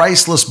his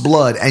priceless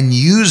blood and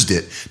used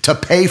it to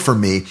pay for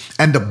me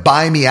and to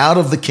buy me out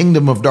of the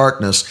kingdom of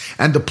darkness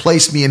and to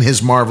place me in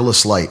his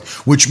marvelous light,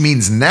 which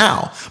means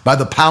now, by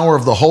the power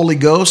of the Holy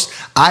Ghost,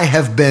 I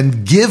have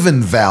been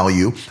given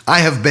value. I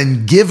have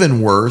been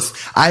given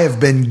worth. I have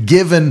been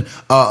given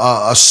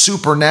a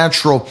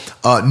supernatural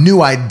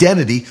new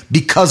identity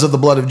because of the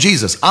blood of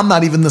Jesus. I'm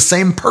not even the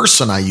same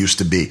person I used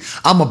to be.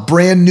 I'm a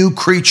brand new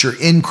creature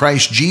in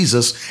Christ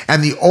Jesus,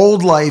 and the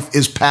old life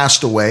is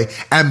passed away,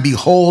 and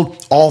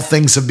behold, all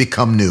things have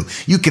become new.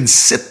 You can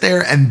sit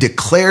there and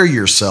declare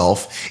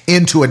yourself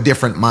into a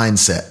different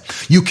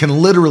mindset. You can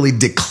literally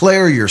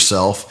declare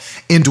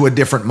yourself into a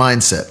different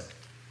mindset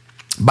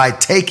by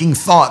taking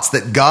thoughts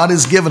that God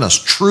has given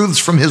us, truths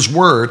from his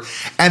word,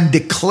 and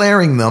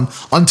declaring them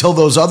until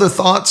those other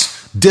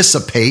thoughts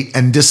dissipate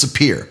and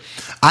disappear.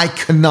 I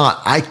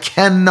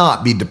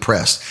cannot be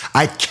depressed.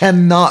 I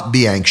cannot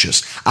be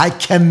anxious. I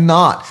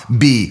cannot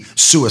be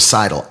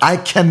suicidal. I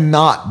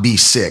cannot be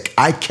sick.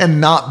 I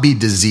cannot be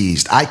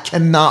diseased. I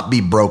cannot be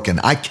broken.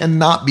 I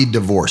cannot be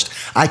divorced.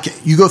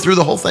 You go through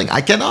the whole thing.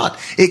 I cannot.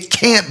 It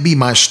can't be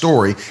my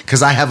story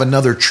because I have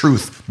another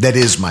truth that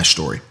is my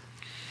story.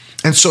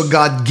 And so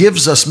God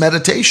gives us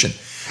meditation.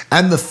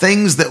 And the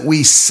things that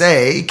we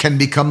say can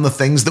become the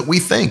things that we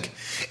think.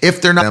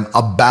 If they're not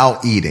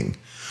about eating,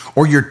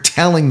 or you're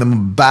telling them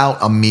about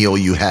a meal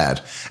you had,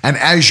 and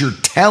as you're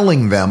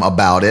telling them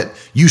about it,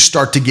 you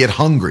start to get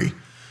hungry.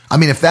 I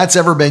mean, if that's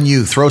ever been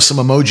you, throw some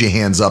emoji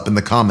hands up in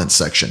the comments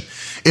section.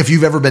 If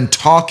you've ever been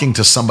talking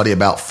to somebody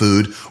about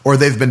food, or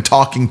they've been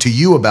talking to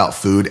you about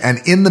food, and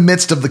in the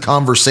midst of the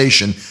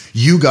conversation,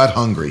 you got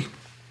hungry.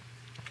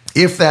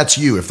 If that's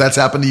you, if that's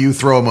happened to you,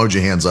 throw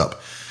emoji hands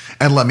up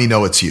and let me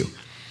know it's you.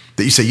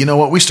 That you say, you know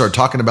what, we started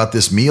talking about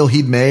this meal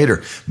he'd made,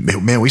 or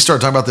man, we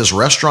started talking about this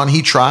restaurant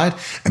he tried,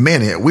 and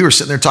man, we were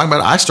sitting there talking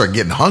about it. I started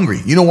getting hungry.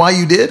 You know why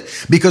you did?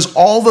 Because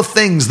all the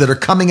things that are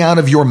coming out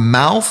of your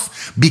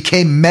mouth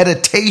became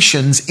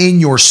meditations in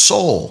your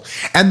soul.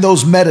 And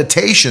those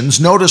meditations,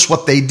 notice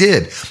what they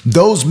did.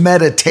 Those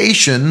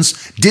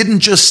meditations didn't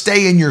just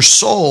stay in your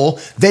soul,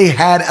 they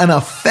had an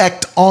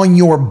effect on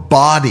your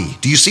body.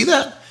 Do you see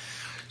that?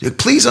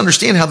 Please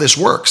understand how this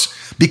works,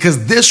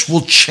 because this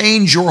will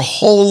change your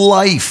whole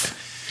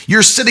life.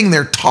 You're sitting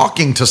there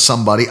talking to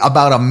somebody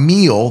about a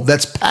meal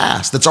that's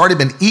passed, that's already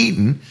been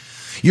eaten.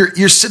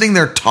 You're sitting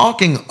there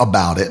talking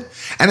about it.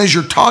 And as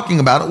you're talking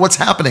about it, what's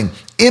happening?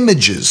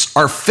 Images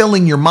are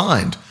filling your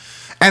mind.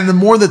 And the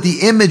more that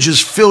the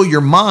images fill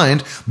your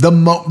mind, the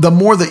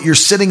more that you're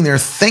sitting there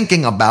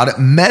thinking about it,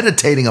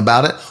 meditating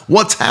about it,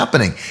 what's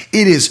happening?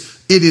 It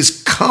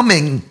is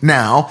coming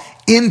now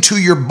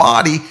into your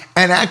body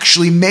and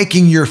actually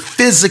making your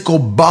physical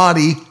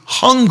body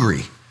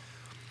hungry.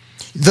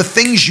 The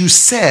things you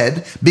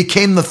said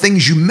became the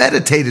things you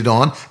meditated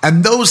on,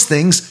 and those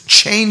things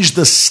changed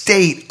the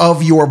state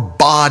of your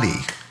body.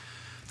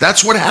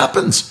 That's what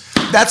happens.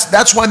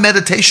 That's why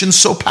meditation's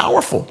so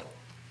powerful.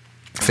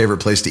 Favorite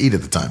place to eat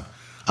at the time.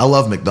 I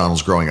loved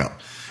McDonald's growing up.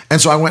 And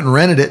so I went and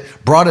rented it,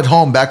 brought it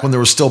home back when there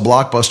was still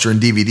Blockbuster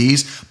and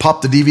DVDs,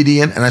 popped the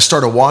DVD in, and I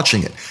started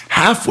watching it.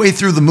 Halfway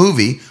through the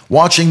movie,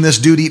 watching this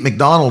dude eat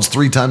McDonald's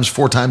 3 times,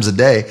 4 times a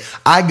day,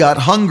 I got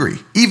hungry.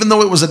 Even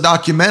though it was a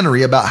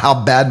documentary about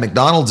how bad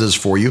McDonald's is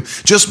for you,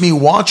 just me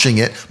watching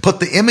it put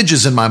the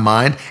images in my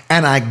mind,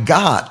 and I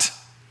got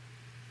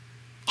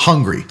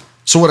hungry.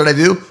 So what did I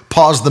do?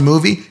 Paused the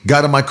movie,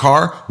 got in my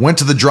car, went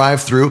to the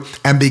drive-thru,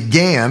 and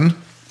began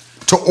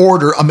to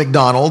order a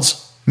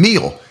McDonald's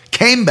meal.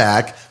 Came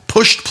back,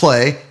 pushed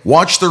play,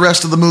 watched the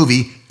rest of the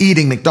movie,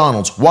 eating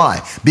McDonald's.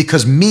 Why?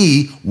 Because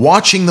me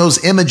watching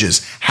those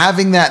images,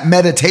 having that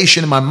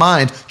meditation in my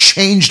mind,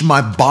 changed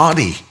my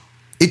body.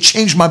 It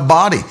changed my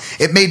body.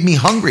 It made me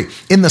hungry.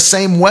 In the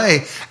same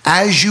way,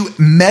 as you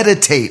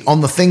meditate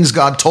on the things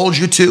God told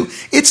you to,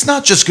 it's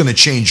not just going to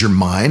change your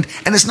mind,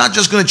 and it's not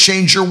just going to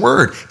change your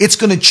word. It's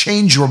going to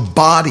change your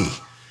body.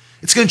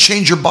 It's going to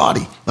change your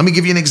body. Let me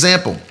give you an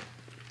example.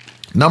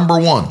 Number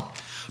 1,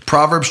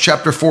 Proverbs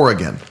chapter 4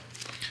 again.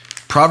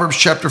 Proverbs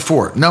chapter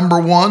 4. Number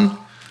 1,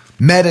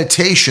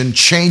 meditation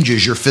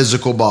changes your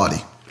physical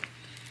body.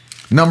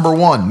 Number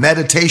 1,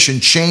 meditation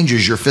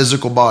changes your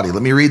physical body.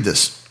 Let me read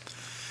this.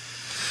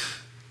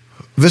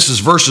 This is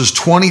verses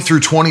 20 through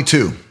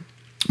 22.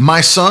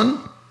 My son,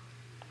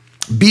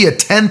 be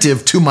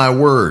attentive to my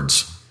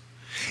words.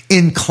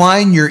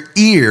 Incline your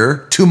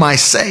ear to my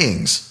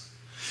sayings.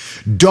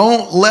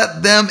 Don't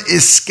let them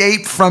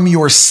escape from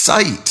your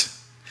sight.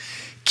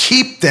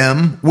 Keep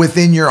them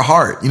within your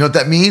heart. You know what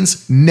that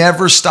means?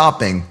 Never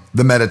stopping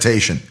the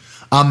meditation.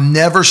 I'm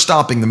never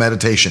stopping the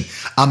meditation.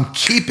 I'm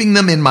keeping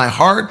them in my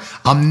heart.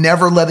 I'm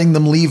never letting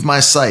them leave my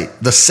sight.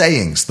 The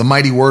sayings, the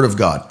mighty word of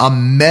God.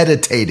 I'm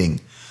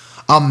meditating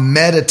on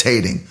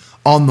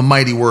the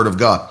mighty word of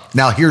God.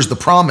 Now here's the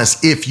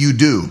promise if you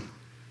do.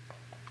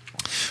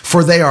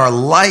 For they are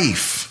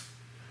life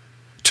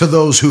to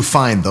those who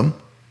find them,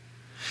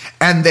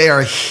 and they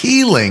are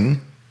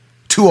healing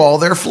to all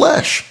their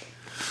flesh.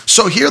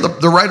 So here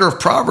the writer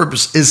of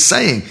Proverbs is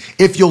saying,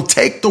 if you'll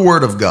take the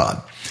word of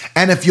God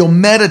and if you'll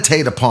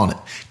meditate upon it,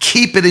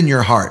 keep it in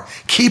your heart,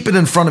 keep it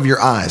in front of your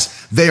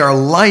eyes, they are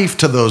life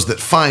to those that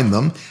find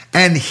them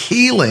and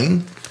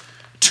healing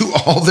to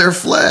all their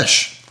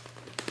flesh.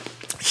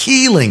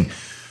 Healing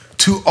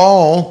to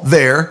all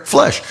their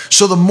flesh.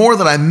 So the more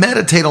that I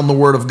meditate on the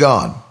word of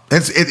God,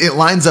 it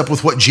lines up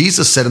with what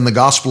Jesus said in the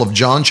Gospel of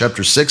John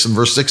chapter 6 and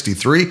verse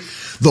 63.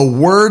 The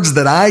words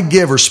that I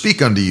give or speak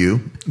unto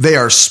you, they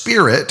are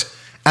spirit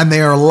and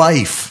they are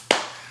life.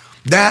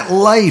 That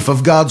life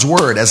of God's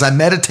word, as I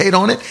meditate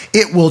on it,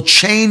 it will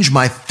change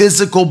my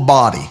physical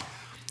body.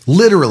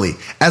 Literally,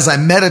 as I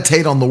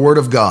meditate on the word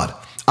of God,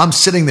 I'm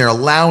sitting there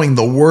allowing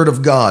the word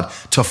of God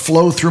to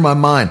flow through my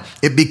mind.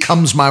 It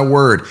becomes my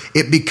word.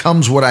 It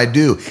becomes what I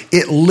do.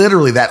 It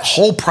literally, that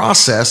whole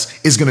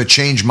process is going to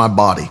change my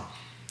body.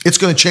 It's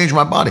going to change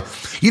my body.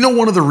 You know,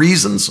 one of the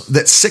reasons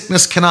that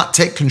sickness cannot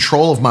take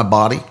control of my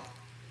body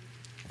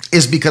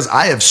is because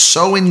I have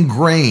so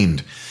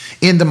ingrained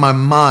into my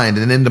mind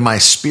and into my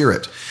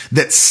spirit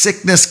that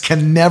sickness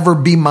can never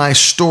be my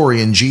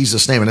story in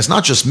Jesus' name. And it's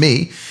not just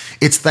me.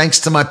 It's thanks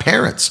to my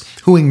parents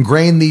who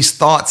ingrained these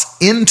thoughts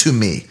into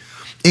me,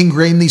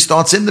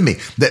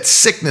 that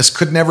sickness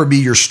could never be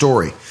your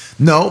story.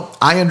 No,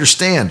 I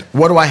understand.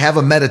 What do I have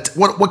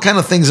what kind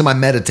of things am I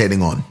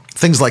meditating on?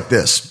 Things like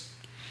this.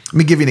 Let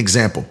me give you an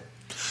example.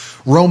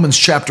 Romans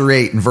chapter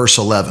 8 and verse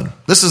 11.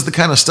 This is the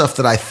kind of stuff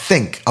that I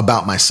think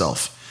about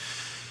myself.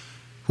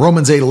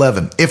 Romans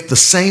 8:11. If the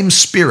same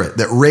Spirit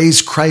that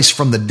raised Christ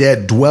from the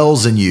dead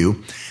dwells in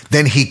you,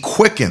 then he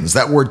quickens.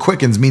 That word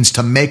quickens means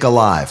to make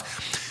alive.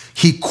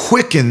 He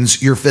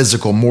quickens your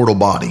physical mortal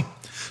body.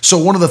 So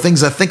one of the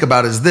things I think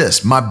about is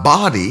this. My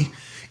body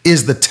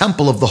is the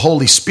temple of the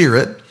Holy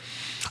Spirit.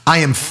 I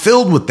am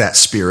filled with that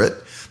Spirit.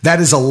 That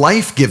is a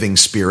life-giving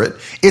spirit.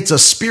 It's a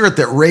spirit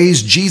that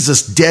raised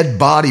Jesus' dead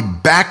body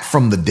back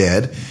from the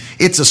dead.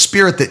 It's a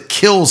spirit that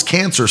kills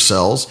cancer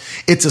cells.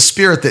 It's a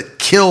spirit that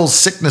kills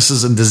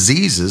sicknesses and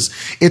diseases.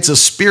 It's a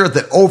spirit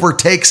that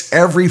overtakes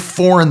every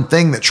foreign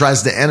thing that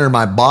tries to enter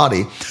my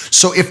body.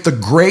 So if the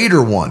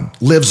greater one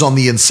lives on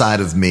the inside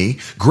of me,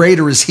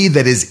 greater is he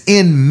that is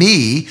in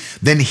me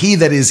than he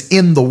that is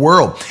in the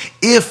world.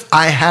 If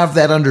I have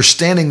that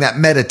understanding, that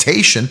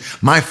meditation,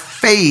 my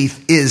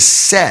faith is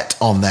set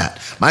on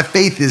that. My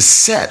faith is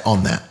set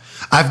on that.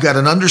 I've got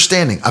an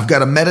understanding. I've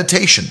got a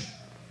meditation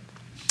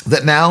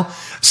that now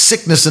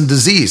sickness and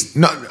disease,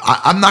 no,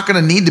 I'm not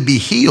going to need to be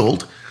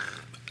healed.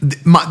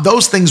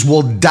 Those things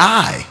will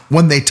die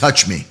when they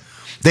touch me.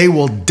 They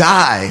will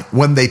die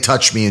when they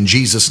touch me in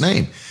Jesus'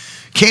 name.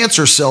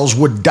 Cancer cells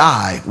would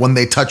die when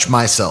they touch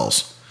my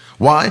cells.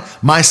 Why?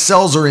 My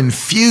cells are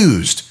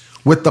infused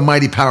with the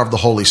mighty power of the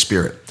Holy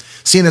Spirit.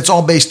 See, and it's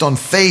all based on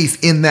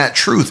faith in that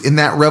truth, in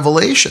that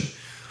revelation.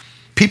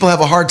 People have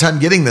a hard time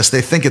getting this.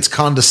 They think it's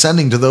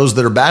condescending to those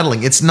that are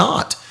battling. It's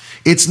not.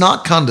 It's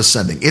not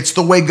condescending. It's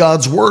the way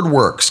God's word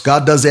works.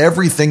 God does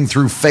everything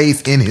through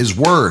faith in his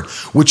word,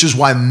 which is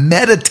why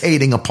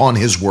meditating upon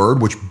his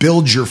word, which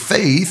builds your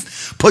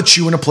faith, puts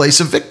you in a place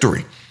of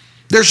victory.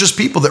 There's just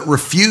people that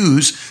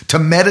refuse to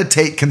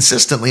meditate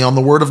consistently on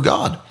the word of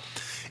God.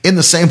 In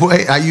the same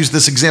way, I use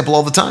this example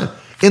all the time.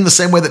 In the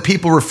same way that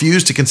people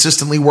refuse to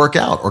consistently work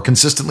out or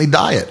consistently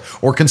diet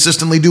or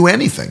consistently do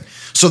anything.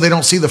 So they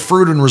don't see the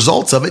fruit and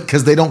results of it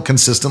because they don't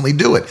consistently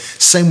do it.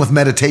 Same with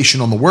meditation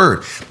on the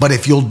word. But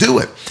if you'll do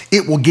it,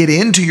 it will get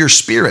into your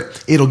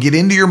spirit. It'll get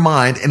into your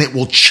mind and it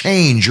will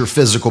change your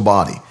physical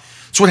body.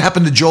 That's what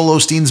happened to Joel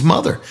Osteen's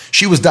mother.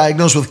 She was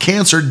diagnosed with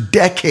cancer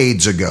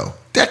decades ago.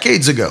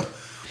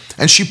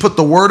 And she put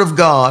the word of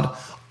God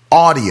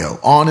audio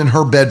on in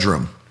her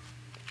bedroom.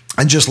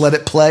 And just let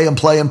it play and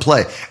play and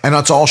play. And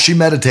that's all she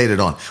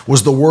meditated on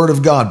was the word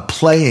of God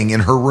playing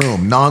in her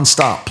room,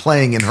 nonstop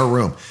playing in her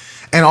room.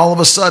 And all of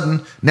a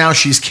sudden, now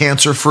she's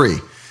cancer free.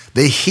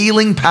 The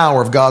healing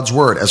power of God's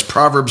word, as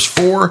Proverbs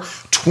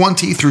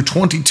 4:20 through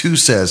 22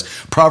 says,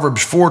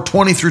 Proverbs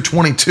 4:20 through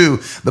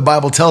 22, the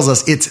Bible tells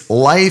us it's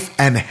life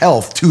and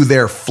health to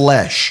their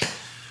flesh.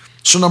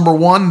 So number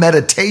one,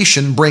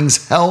 meditation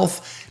brings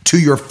health to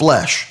your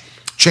flesh,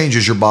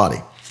 changes your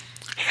body.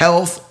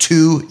 Health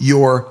to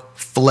your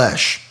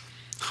flesh.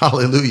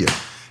 Hallelujah.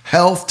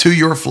 Health to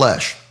your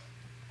flesh.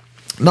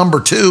 Number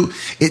two,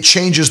 it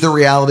changes the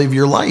reality of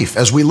your life.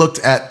 As we looked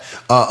at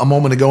a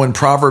moment ago in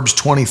Proverbs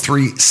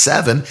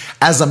 23:7,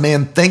 as a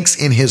man thinks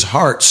in his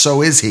heart,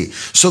 so is he.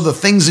 So the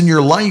things in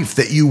your life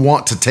that you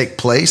want to take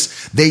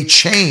place, they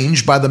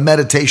change by the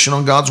meditation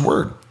on God's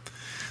word.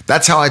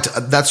 That's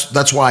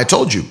why I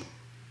told you.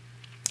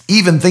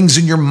 Even things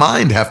in your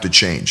mind have to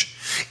change.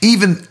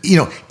 Even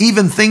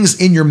things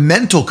in your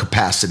mental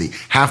capacity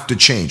have to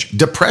change.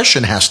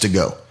 Depression has to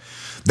go.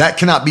 That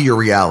cannot be your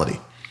reality.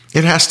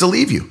 It has to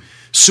leave you.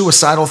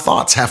 Suicidal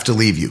thoughts have to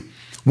leave you.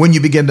 When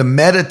you begin to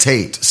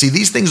meditate, see,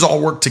 these things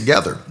all work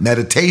together.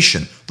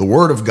 Meditation, the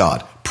word of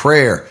God,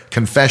 prayer,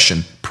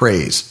 confession,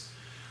 praise.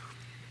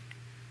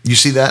 You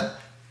see that?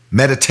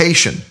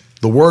 Meditation,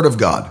 the word of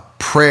God,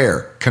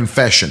 prayer,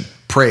 confession,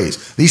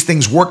 praise. These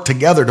things work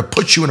together to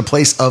put you in a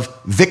place of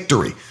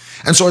victory.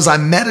 And so as I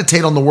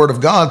meditate on the word of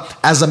God,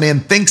 as a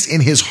man thinks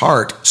in his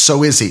heart,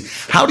 so is he.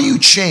 How do you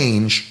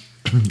change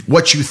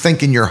what you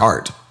think in your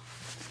heart?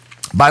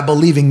 By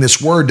believing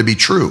this word to be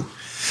true.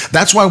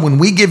 That's why when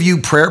we give you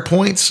prayer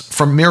points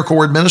from Miracle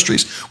Word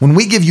Ministries, when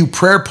we give you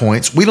prayer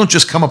points, we don't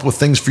just come up with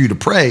things for you to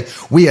pray.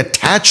 We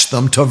attach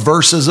them to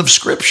verses of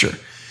scripture.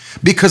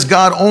 Because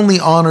God only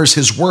honors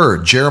his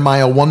word.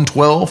 Jeremiah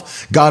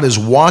 1:12, God is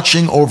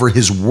watching over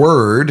his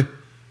word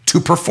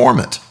to perform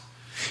it.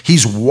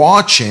 He's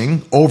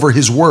watching over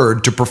his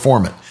word to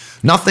perform it.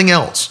 Nothing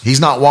else. He's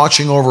not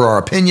watching over our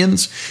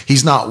opinions.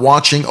 He's not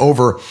watching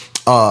over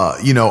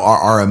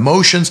our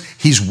emotions.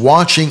 He's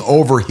watching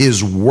over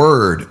his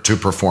word to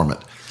perform it.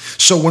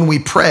 So when we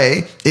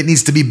pray, it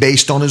needs to be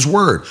based on his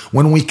word.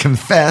 When we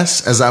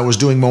confess, as I was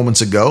doing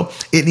moments ago,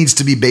 it needs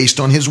to be based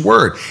on his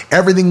word.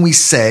 Everything we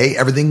say,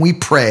 everything we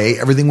pray,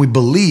 everything we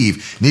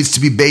believe needs to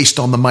be based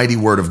on the mighty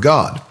word of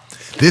God.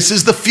 This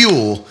is the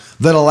fuel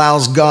that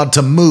allows God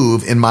to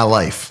move in my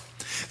life.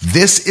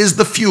 This is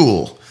the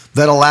fuel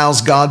that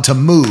allows God to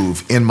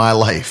move in my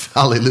life.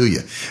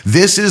 Hallelujah.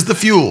 This is the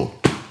fuel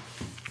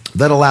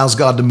that allows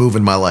God to move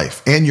in my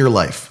life and your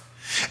life.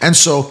 And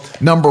so,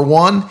 number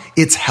one,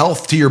 it's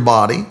health to your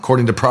body,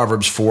 according to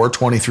Proverbs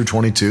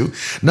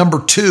 4:20-22.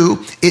 Number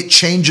two, it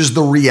changes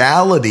the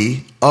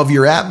reality of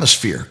your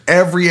atmosphere,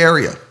 every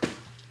area.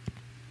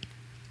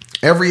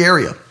 Every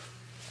area.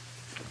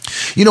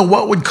 You know,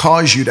 what would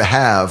cause you to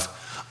have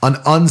an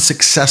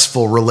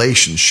unsuccessful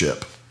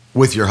relationship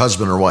with your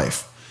husband or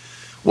wife?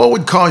 What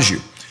would cause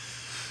you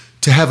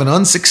to have an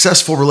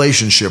unsuccessful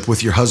relationship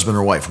with your husband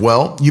or wife?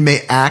 Well, you may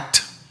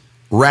act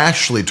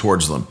rashly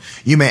towards them.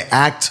 You may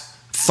act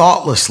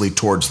thoughtlessly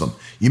towards them.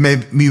 You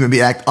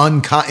may act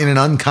in an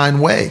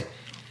unkind way.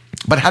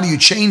 But how do you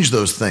change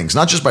those things?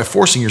 Not just by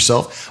forcing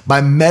yourself,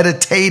 by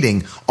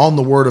meditating on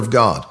the word of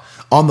God,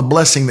 on the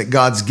blessing that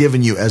God's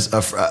given you as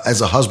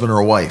a husband or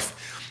a wife.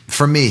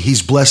 For me,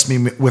 he's blessed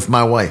me with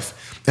my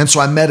wife. And so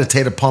I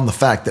meditate upon the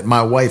fact that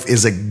my wife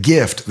is a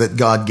gift that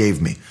God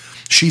gave me.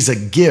 She's a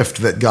gift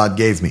that God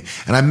gave me.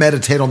 And I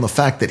meditate on the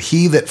fact that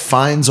he that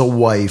finds a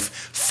wife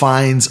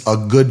finds a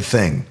good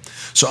thing.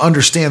 So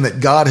understand that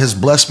God has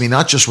blessed me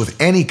not just with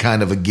any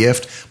kind of a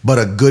gift, but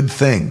a good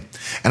thing.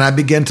 And I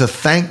begin to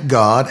thank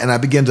God, and I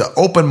begin to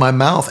open my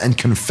mouth and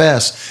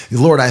confess,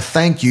 Lord, I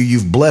thank you,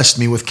 you've blessed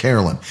me with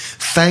Carolyn.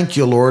 Thank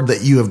you, Lord,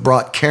 that you have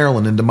brought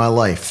Carolyn into my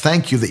life.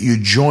 Thank you that you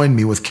joined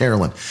me with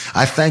Carolyn.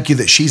 I thank you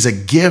that she's a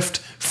gift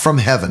from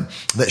heaven,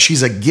 that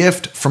she's a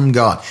gift from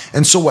God.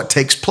 And so what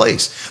takes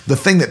place? The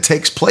thing that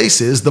takes place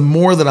is the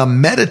more that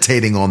I'm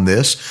meditating on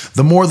this,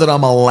 the more that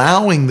I'm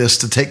allowing this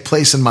to take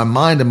place in my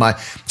mind and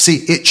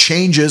it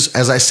changes,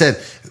 as I said,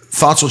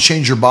 thoughts will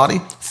change your body.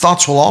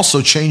 Thoughts will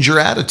also change your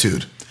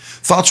attitude.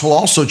 Thoughts will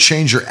also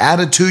change your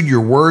attitude,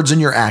 your words, and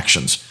your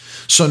actions.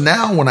 So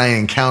now when I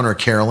encounter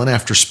Carolyn,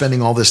 after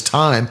spending all this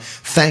time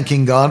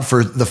thanking God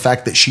for the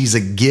fact that she's a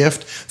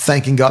gift,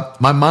 thanking God,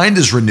 my mind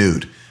is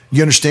renewed.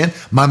 You understand?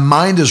 My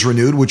mind is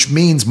renewed, which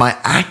means my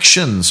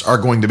actions are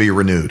going to be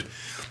renewed.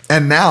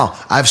 And now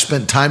I've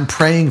spent time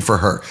praying for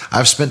her.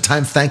 I've spent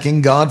time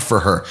thanking God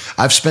for her.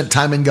 I've spent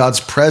time in God's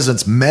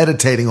presence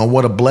meditating on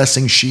what a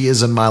blessing she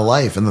is in my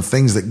life and the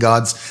things that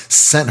God's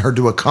sent her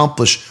to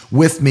accomplish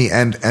with me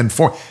and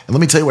for. And let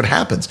me tell you what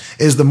happens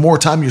is the more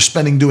time you're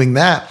spending doing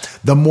that,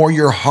 the more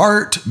your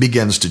heart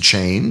begins to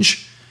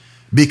change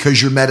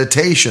because your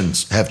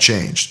meditations have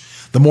changed.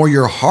 The more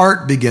your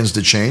heart begins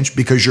to change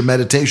because your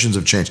meditations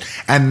have changed.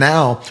 And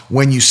now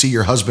when you see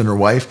your husband or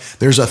wife,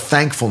 there's a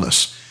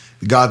thankfulness.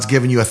 God's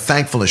given you a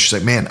thankfulness. You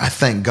say, man, I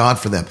thank God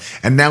for them.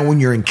 And now when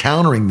you're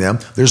encountering them,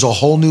 there's a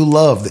whole new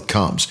love that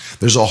comes.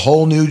 There's a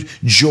whole new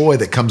joy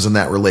that comes in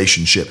that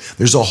relationship.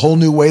 There's a whole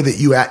new way that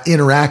you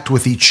interact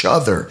with each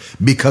other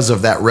because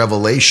of that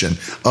revelation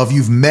of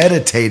you've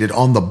meditated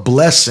on the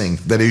blessing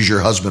that is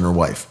your husband or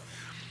wife.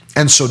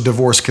 And so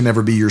divorce can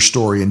never be your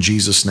story in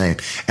Jesus' name.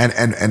 And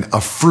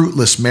a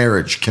fruitless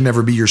marriage can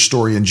never be your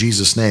story in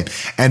Jesus' name.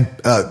 And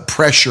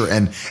pressure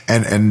and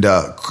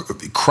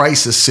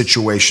crisis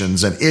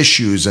situations and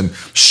issues and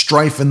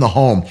strife in the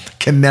home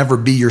can never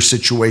be your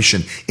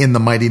situation in the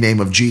mighty name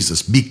of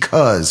Jesus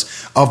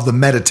because of the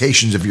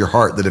meditations of your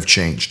heart that have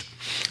changed.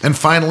 And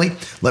finally,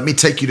 let me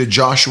take you to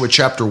Joshua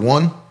chapter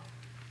 1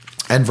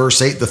 and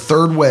verse 8, the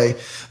third way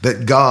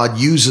that God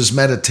uses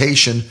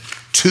meditation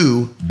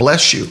to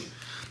bless you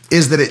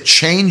is that it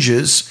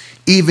changes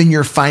even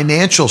your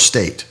financial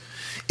state.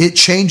 It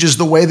changes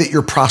the way that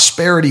your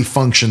prosperity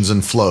functions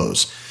and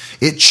flows.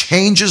 It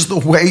changes the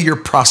way your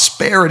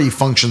prosperity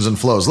functions and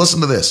flows.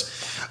 Listen to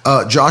this.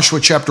 Joshua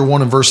chapter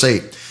 1 and verse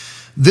 8.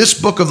 This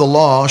book of the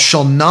law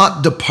shall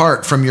not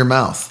depart from your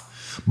mouth,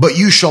 but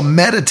you shall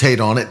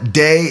meditate on it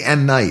day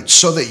and night,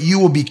 so that you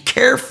will be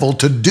careful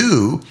to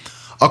do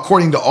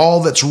according to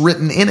all that's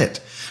written in it.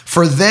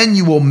 For then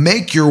you will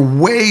make your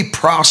way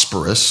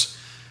prosperous,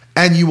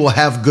 and you will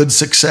have good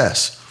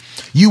success.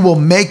 You will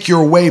make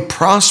your way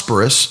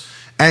prosperous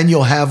and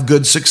you'll have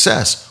good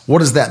success. What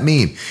does that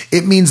mean?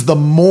 It means the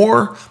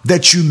more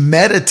that you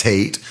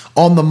meditate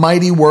on the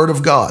mighty word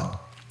of God.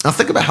 Now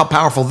think about how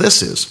powerful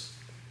this is.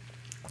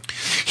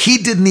 He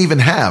didn't even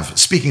have,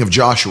 speaking of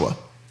Joshua,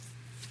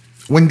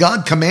 when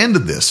God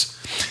commanded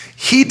this,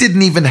 he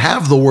didn't even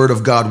have the word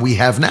of God we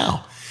have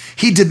now.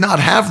 He did not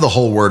have the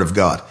whole word of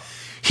God.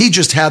 He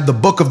just had the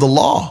book of the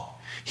law.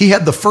 He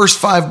had the first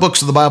 5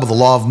 books of the Bible, the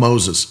law of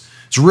Moses.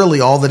 It's really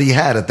all that he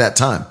had at that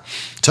time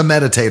to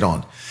meditate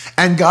on.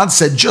 And God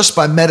said, just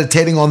by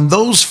meditating on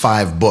those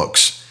 5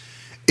 books,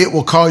 it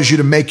will cause you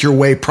to make your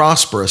way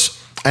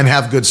prosperous and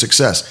have good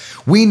success.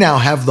 We now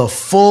have the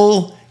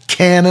full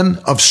canon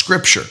of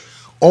Scripture,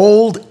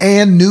 Old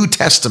and New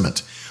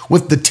Testament,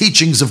 with the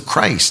teachings of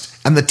Christ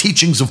and the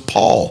teachings of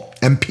Paul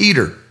and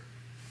Peter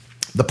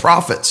the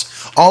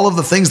prophets, all of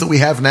the things that we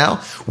have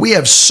now, we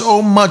have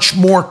so much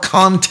more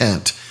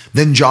content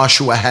than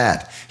Joshua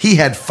had. He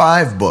had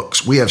 5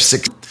 books. We have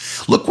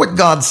 6. Look what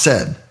God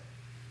said.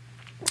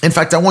 In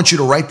fact, I want you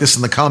to write this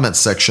in the comments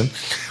section.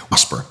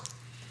 Prosper.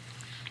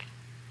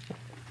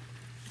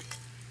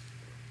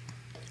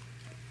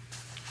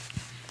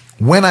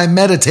 When I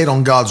meditate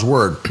on God's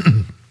word,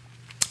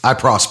 I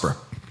prosper.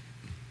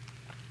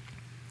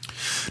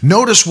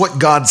 Notice what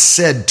God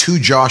said to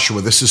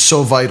Joshua. This is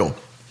so vital.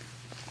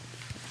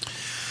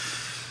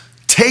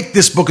 Take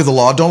this book of the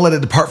law. Don't let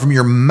it depart from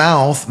your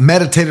mouth.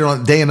 Meditate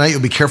on it day and night.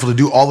 You'll be careful to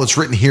do all that's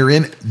written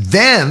herein.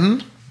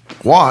 Then,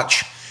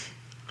 watch,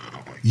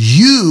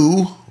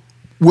 you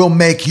will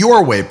make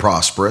your way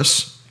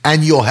prosperous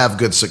and you'll have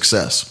good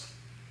success.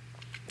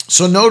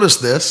 So notice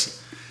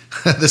this.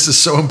 This is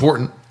so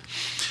important.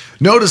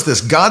 Notice this.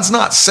 God's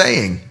not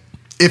saying,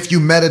 if you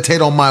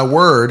meditate on my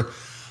word,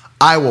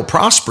 I will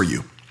prosper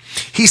you.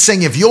 He's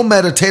saying, if you'll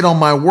meditate on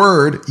my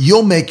word,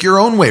 you'll make your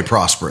own way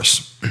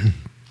prosperous.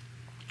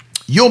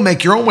 You'll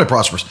make your own way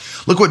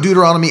prosperous. Look what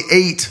Deuteronomy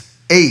 8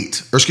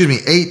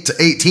 to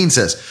 18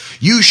 says.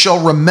 You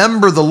shall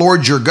remember the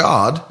Lord your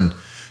God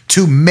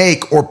to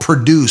make or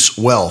produce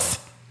wealth.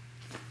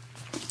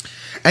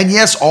 And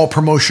yes, all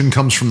promotion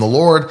comes from the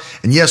Lord.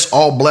 And yes,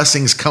 all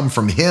blessings come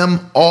from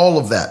him. All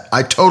of that.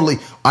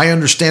 I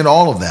understand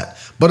all of that.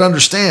 But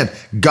understand,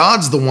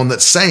 God's the one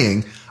that's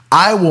saying,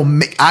 I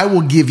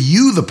will give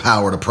you the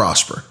power to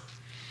prosper.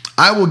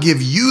 I will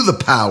give you the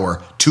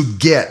power to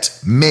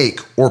make,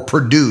 or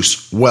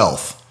produce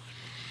wealth.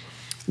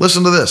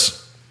 Listen to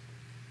this.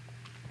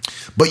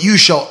 But you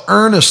shall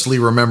earnestly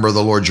remember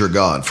the Lord your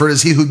God, for it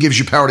is he who gives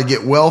you power to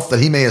get wealth, that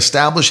he may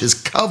establish his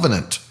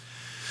covenant.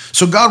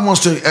 So God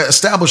wants to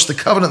establish the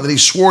covenant that he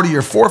swore to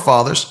your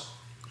forefathers.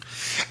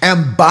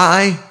 And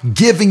by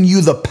giving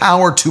you the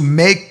power to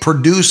make,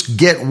 produce,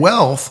 get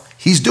wealth,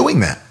 he's doing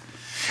that.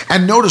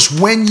 And notice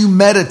when you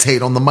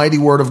meditate on the mighty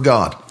word of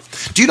God,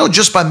 do you know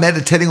just by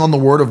meditating on the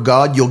word of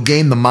God, you'll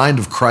gain the mind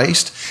of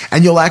Christ,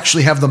 and you'll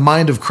actually have the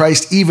mind of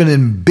Christ even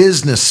in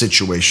business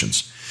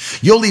situations.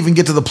 You'll even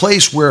get to the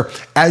place where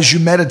as you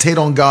meditate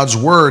on God's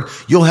word,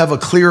 you'll have a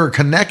clearer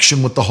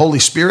connection with the Holy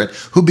Spirit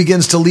who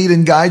begins to lead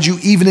and guide you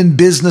even in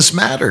business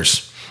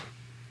matters.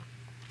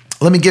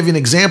 Let me give you an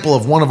example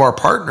of one of our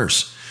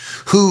partners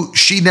who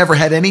she never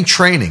had any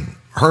training.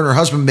 Her and her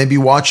husband may be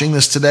watching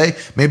this today.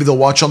 Maybe they'll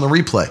watch on the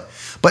replay,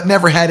 but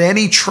never had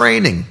any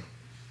training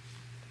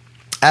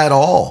at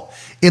all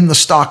in the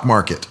stock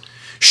market.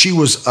 She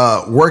was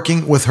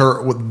working with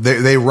her.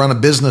 They run a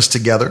business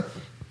together.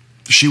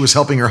 She was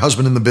helping her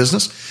husband in the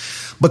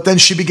business, but then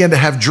she began to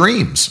have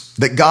dreams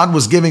that God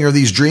was giving her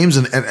these dreams,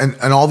 and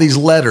all these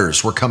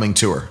letters were coming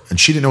to her, and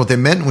she didn't know what they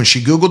meant. When she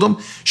Googled them,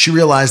 she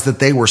realized that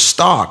they were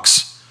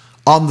stocks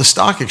on the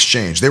stock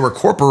exchange. They were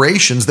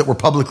corporations that were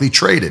publicly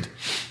traded.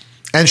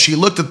 And she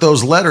looked at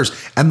those letters,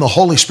 and the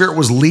Holy Spirit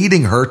was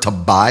leading her to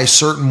buy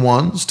certain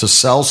ones, to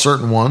sell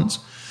certain ones.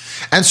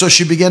 And so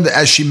she began to,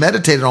 as she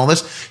meditated on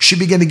this, she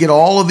began to get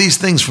all of these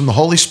things from the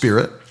Holy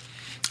Spirit.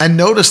 And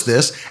notice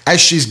this, as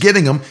she's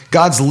getting them,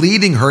 God's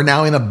leading her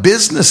now in a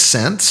business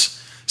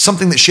sense,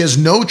 something that she has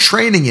no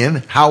training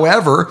in.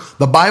 However,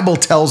 the Bible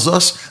tells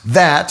us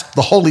that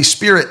the Holy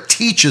Spirit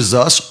teaches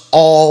us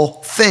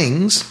all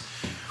things,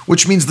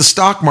 which means the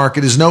stock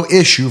market is no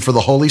issue for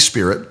the Holy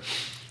Spirit.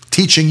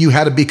 Teaching you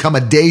how to become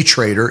a day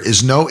trader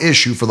is no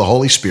issue for the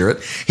Holy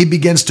Spirit. He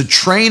begins to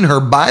train her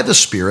by the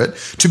Spirit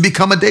to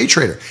become a day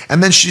trader.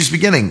 And then she's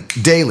beginning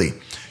daily.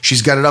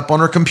 She's got it up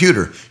on her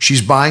computer.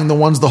 She's buying the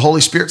ones the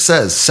Holy Spirit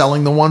says,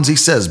 selling the ones he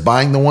says,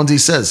 buying the ones he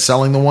says,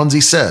 selling the ones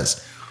he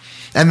says.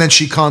 And then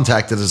she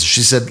contacted us.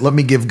 She said, let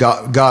me give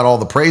God all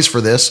the praise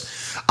for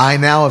this. I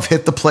now have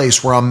hit the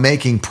place where I'm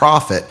making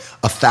profit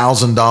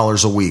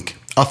 $1,000 a week.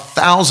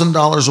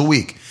 $1,000 a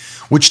week.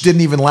 Which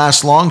didn't even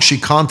last long. She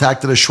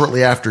contacted us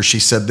shortly after. She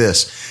said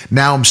this,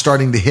 now I'm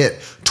starting to hit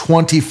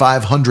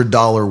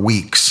 $2,500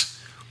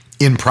 weeks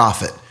in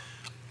profit.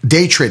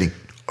 Day trading,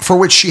 for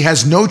which she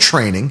has no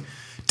training,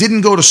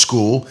 didn't go to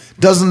school,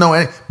 doesn't know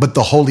anything, but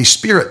the Holy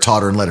Spirit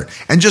taught her and led her.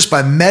 And just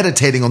by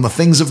meditating on the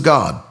things of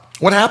God,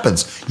 what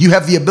happens? You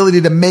have the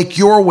ability to make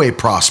your way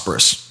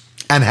prosperous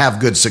and have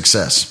good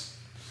success.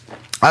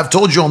 I've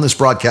told you on this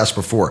broadcast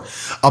before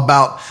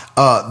about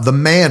the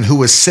man who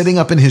was sitting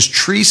up in his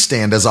tree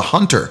stand as a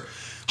hunter,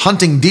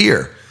 hunting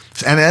deer.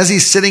 And as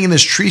he's sitting in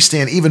his tree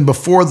stand, even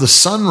before the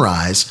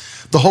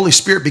sunrise, the Holy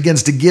Spirit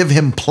begins to give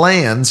him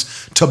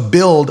plans to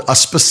build a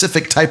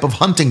specific type of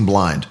hunting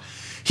blind.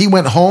 He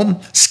went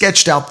home,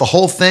 sketched out the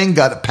whole thing,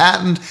 got it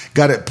patented,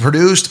 got it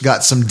produced,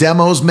 got some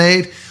demos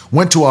made,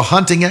 went to a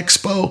hunting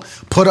expo,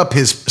 put up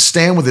his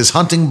stand with his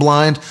hunting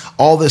blind,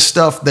 all this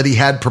stuff that he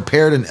had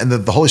prepared and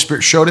that the Holy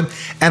Spirit showed him.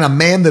 And a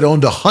man that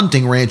owned a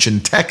hunting ranch in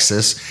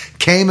Texas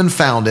came and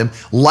found him,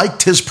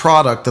 liked his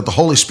product that the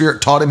Holy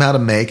Spirit taught him how to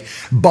make,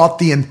 bought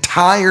the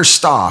entire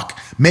stock,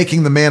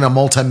 making the man a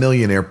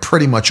multimillionaire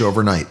pretty much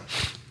overnight.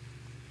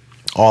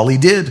 All he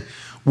did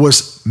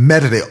was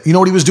meditate. You know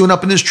what he was doing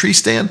up in his tree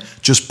stand?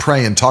 Just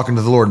praying, talking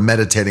to the Lord,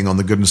 meditating on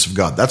the goodness of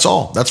God. That's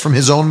all. That's from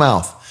his own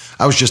mouth.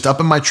 I was just up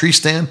in my tree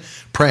stand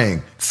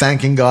praying,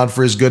 thanking God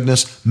for his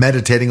goodness,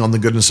 meditating on the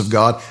goodness of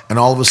God. And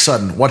all of a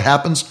sudden, what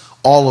happens?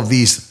 All of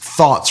these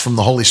thoughts from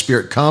the Holy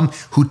Spirit come,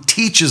 who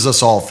teaches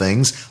us all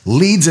things,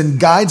 leads and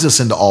guides us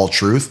into all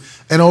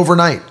truth. And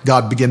overnight,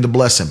 God began to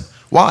bless him.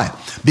 Why?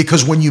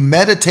 Because when you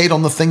meditate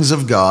on the things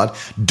of God,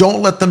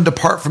 don't let them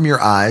depart from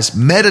your eyes.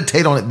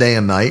 Meditate on it day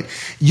and night.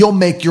 You'll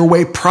make your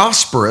way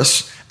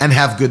prosperous and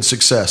have good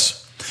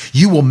success.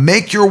 You will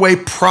make your way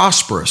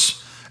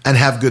prosperous and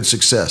have good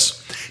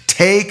success.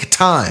 Take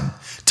time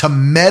to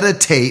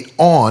meditate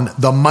on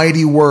the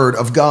mighty word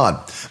of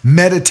God.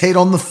 Meditate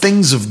on the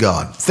things of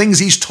God, things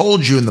he's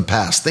told you in the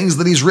past, things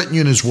that he's written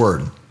you in his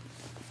word.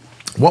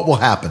 What will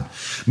happen?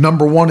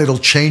 Number one, it'll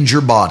change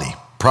your body.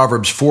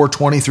 Proverbs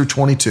 4:20 through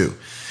 22.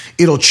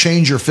 It'll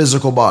change your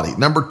physical body.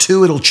 Number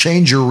two, it'll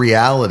change your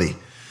reality.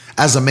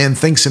 As a man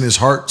thinks in his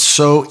heart,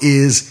 so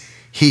is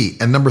he.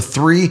 And number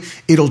three,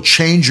 it'll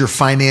change your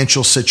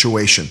financial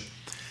situation.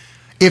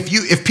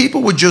 If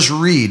people would just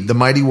read the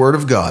mighty word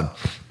of God,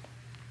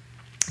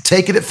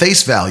 take it at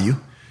face value,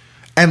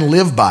 and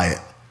live by it,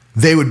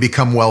 they would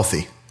become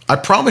wealthy. I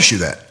promise you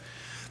that.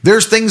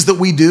 There's things that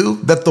we do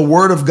that the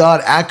word of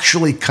God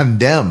actually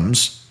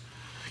condemns.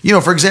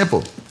 For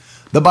example,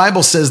 the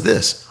Bible says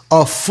this: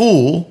 a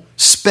fool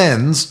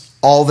spends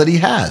all that he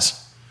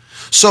has.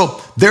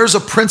 So there's a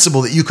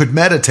principle that you could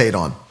meditate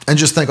on and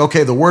just think,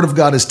 okay, the word of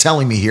God is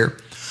telling me here,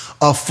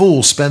 a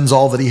fool spends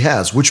all that he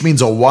has, which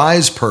means a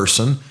wise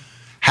person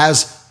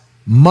has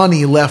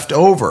money left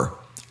over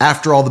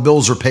after all the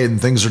bills are paid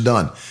and things are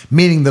done,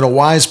 meaning that a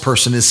wise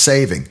person is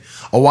saving.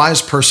 A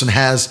wise person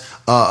has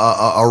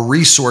a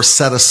resource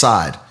set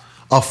aside.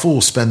 A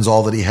fool spends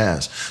all that he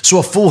has. So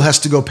a fool has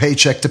to go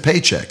paycheck to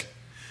paycheck,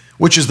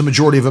 which is the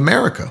majority of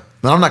America.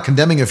 Now, I'm not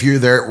condemning if you're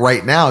there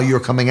right now, you're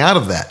coming out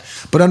of that.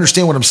 But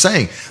understand what I'm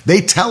saying. They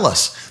tell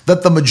us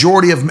that the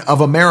majority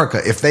of America,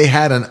 if they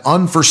had an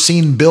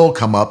unforeseen bill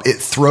come up, it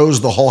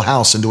throws the whole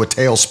house into a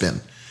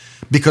tailspin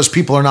because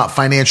people are not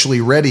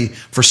financially ready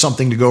for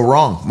something to go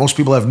wrong. Most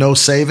people have no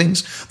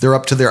savings. They're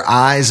up to their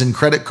eyes in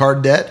credit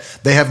card debt.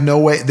 They have no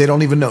way. They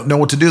don't even know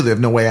what to do. They have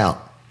no way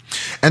out.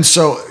 And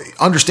so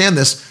understand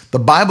this. The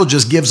Bible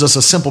just gives us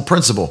a simple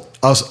principle.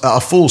 A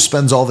fool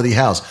spends all that he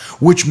has,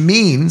 which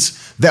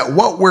means that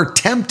what we're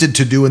tempted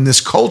to do in this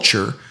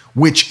culture,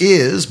 which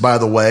is, by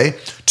the way,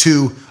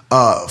 to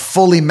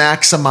fully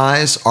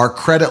maximize our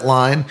credit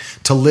line,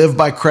 to live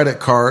by credit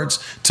cards,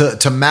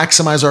 to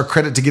maximize our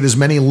credit, to get as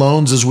many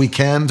loans as we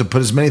can, to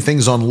put as many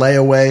things on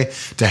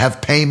layaway, to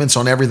have payments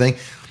on everything,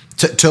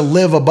 to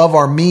live above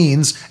our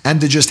means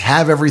and to just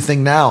have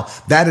everything now.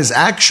 That is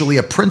actually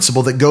a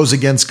principle that goes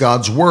against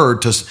God's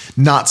word, to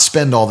not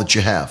spend all that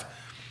you have.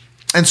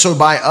 And so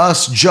by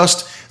us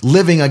just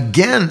living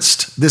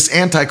against this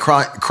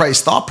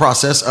antichrist thought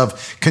process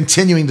of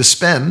continuing to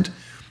spend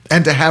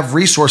and to have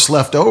resource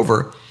left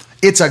over,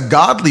 it's a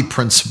godly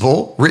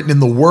principle written in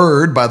the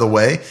word, by the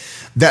way,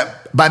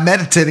 that by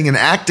meditating and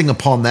acting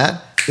upon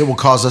that, it will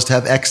cause us to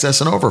have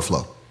excess and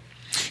overflow.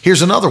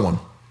 Here's another one.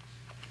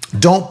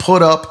 Don't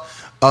put up,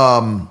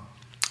 I'm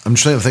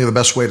just trying to think of the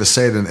best way to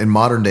say it in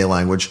modern day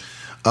language.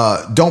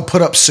 Don't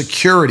put up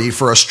security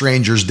for a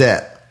stranger's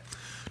debt.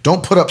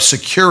 Don't put up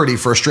security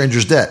for a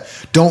stranger's debt.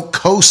 Don't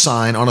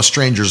co-sign on a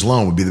stranger's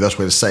loan would be the best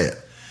way to say it.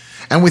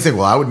 And we think,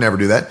 well, I would never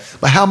do that.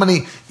 But how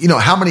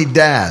many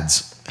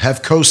dads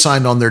have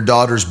co-signed on their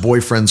daughter's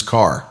boyfriend's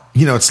car?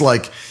 It's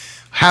like,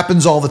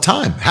 happens all the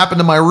time. Happened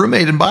to my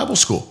roommate in Bible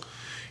school.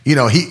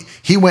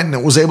 He went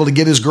and was able to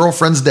get his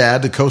girlfriend's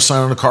dad to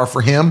co-sign on a car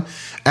for him.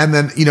 And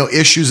then,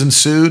 issues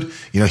ensued.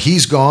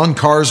 He's gone,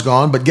 car's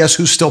gone, but guess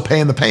who's still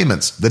paying the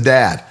payments? The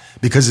dad,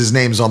 because his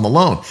name's on the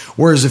loan.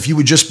 Whereas if you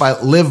would just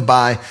live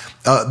by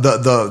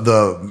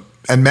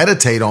and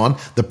meditate on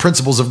the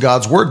principles of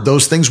God's word,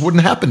 those things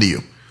wouldn't happen to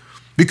you,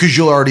 because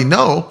you'll already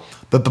know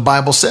that the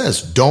Bible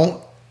says,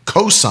 don't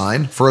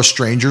co-sign for a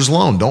stranger's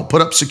loan. Don't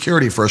put up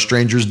security for a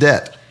stranger's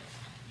debt.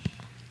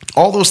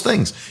 All those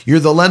things.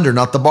 You're the lender,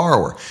 not the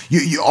borrower.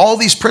 All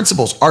these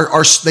principles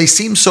are they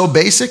seem so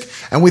basic,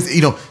 and with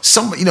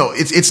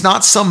it's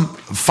not some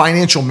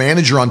financial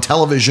manager on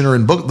television or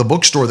in the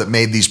bookstore that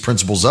made these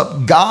principles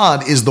up.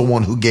 God is the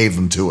one who gave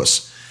them to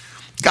us.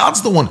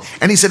 God's the one,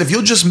 and He said, if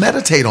you'll just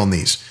meditate on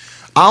these,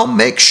 I'll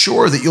make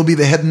sure that you'll be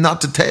the head and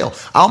not the tail.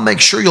 I'll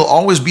make sure you'll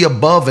always be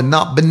above and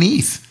not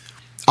beneath.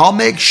 I'll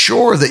make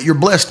sure that you're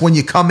blessed when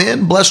you come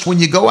in, blessed when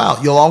you go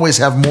out. You'll always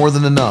have more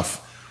than enough.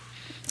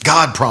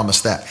 God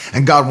promised that,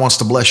 and God wants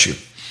to bless you.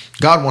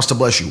 God wants to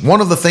bless you. One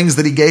of the things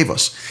that He gave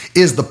us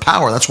is the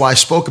power. That's why I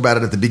spoke about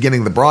it at the beginning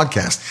of the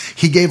broadcast.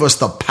 He gave us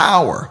the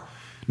power,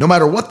 no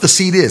matter what the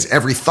seed is.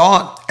 Every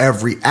thought,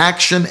 every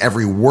action,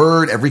 every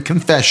word, every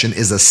confession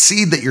is a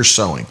seed that you're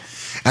sowing.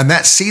 And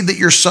that seed that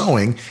you're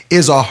sowing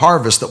is a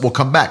harvest that will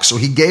come back. So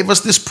He gave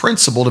us this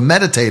principle to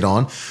meditate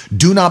on.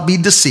 Do not be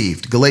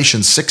deceived.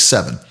 Galatians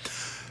 6:7.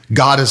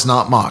 God is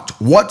not mocked.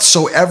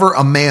 Whatsoever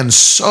a man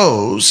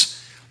sows,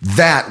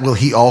 that will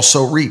he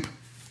also reap.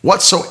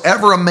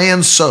 Whatsoever a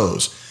man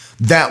sows,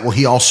 that will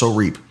he also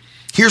reap.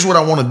 Here's what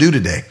I want to do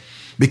today.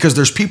 because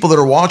there's people that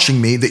are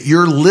watching me that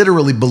you're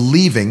literally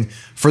believing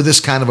for this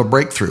kind of a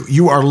breakthrough.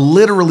 You are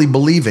literally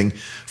believing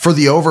for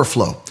the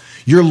overflow.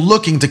 You're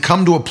looking to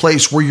come to a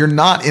place where you're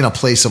not in a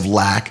place of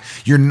lack.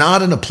 You're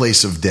not in a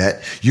place of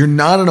debt. You're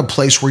not in a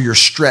place where you're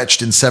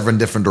stretched in 7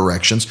 different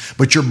directions,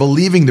 but you're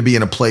believing to be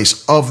in a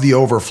place of the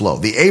overflow,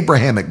 the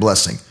Abrahamic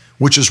blessing,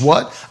 which is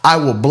what? I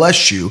will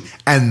bless you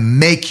and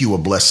make you a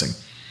blessing,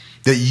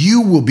 that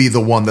you will be the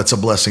one that's a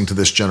blessing to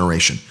this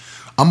generation.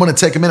 I'm going to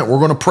take a minute. We're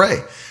going to pray.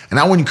 And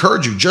I would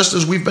encourage you, just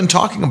as we've been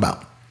talking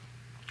about,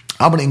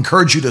 I'm going to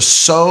encourage you to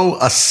sow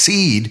a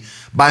seed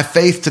by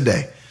faith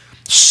today.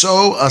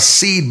 Sow a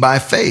seed by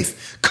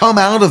faith. Come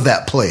out of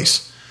that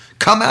place.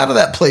 Come out of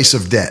that place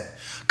of debt.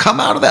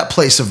 Come out of that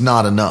place of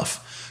not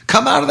enough.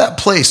 Come out of that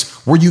place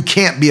where you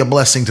can't be a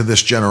blessing to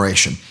this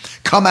generation.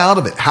 Come out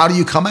of it. How do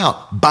you come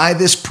out? By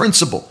this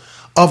principle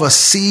of a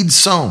seed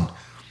sown.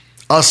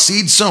 A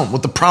seed sown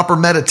with the proper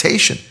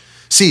meditation.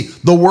 See,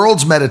 the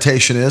world's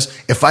meditation is,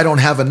 if I don't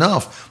have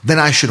enough, then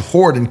I should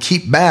hoard and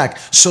keep back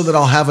so that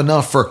I'll have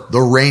enough for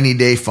the rainy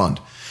day fund.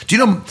 Do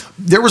you know,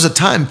 there was a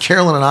time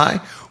Carolyn and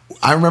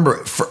I remember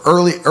for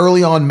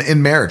early on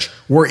in marriage,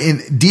 we're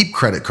in deep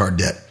credit card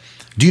debt.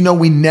 Do you know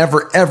we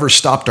never ever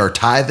stopped our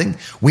tithing?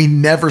 We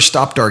never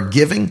stopped our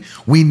giving.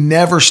 We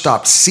never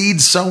stopped seed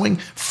sowing,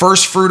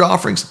 first fruit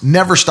offerings,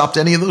 never stopped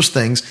any of those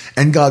things.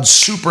 And God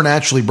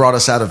supernaturally brought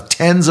us out of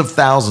tens of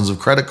thousands of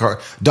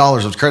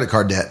dollars of credit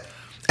card debt.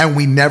 And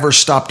we never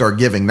stopped our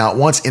giving, not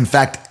once. In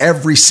fact,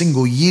 every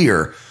single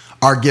year,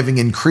 our giving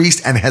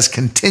increased and has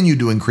continued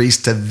to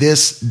increase to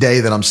this day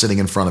that I'm sitting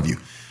in front of you.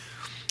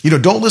 You know,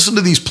 don't listen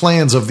to these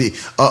plans of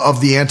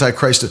the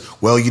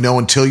Antichrist. Well, you know,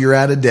 until you're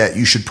out of debt,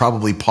 you should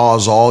probably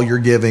pause all your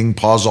giving,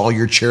 pause all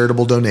your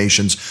charitable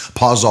donations,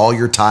 pause all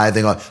your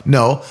tithing.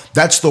 No,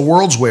 that's the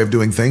world's way of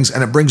doing things,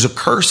 and it brings a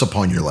curse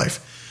upon your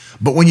life.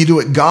 But when you do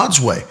it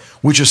God's way,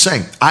 which is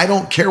saying, I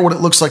don't care what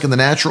it looks like in the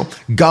natural,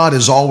 God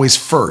is always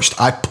first.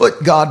 I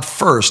put God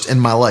first in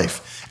my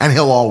life, and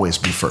he'll always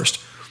be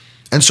first.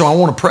 And so I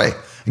want to pray.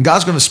 And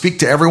God's going to speak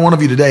to every one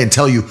of you today and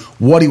tell you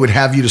what he would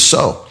have you to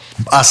sow.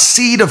 A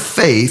seed of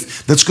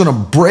faith that's going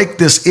to break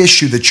this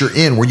issue that you're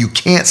in where you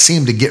can't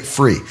seem to get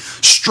free,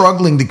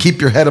 struggling to keep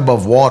your head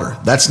above water.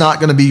 That's not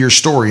going to be your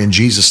story in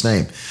Jesus'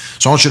 name.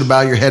 So I want you to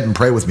bow your head and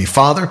pray with me.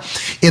 Father,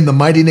 in the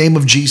mighty name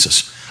of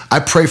Jesus, I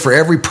pray for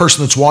every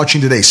person that's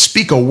watching today.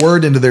 Speak a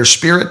word into their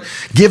spirit.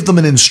 Give them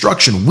an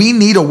instruction. We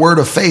need a word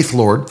of faith,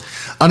 Lord,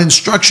 an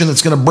instruction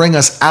that's going to bring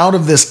us out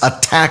of this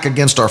attack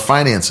against our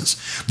finances,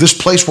 this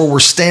place where we're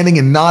standing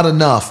in not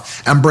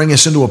enough, and bring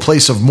us into a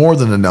place of more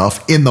than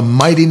enough in the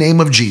mighty name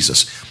of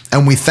Jesus.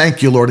 And we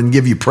thank you, Lord, and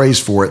give you praise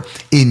for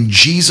it. In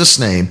Jesus'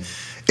 name,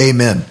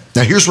 amen.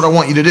 Now, here's what I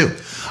want you to do.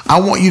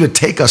 I want you to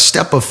take a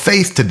step of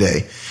faith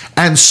today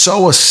and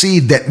sow a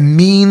seed that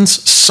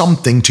means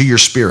something to your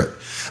spirit,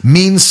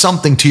 means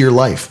something to your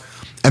life.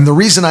 And the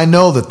reason I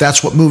know that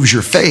that's what moves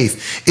your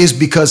faith is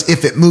because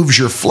if it moves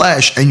your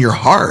flesh and your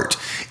heart,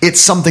 it's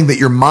something that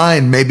your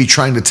mind may be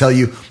trying to tell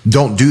you,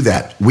 don't do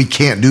that. We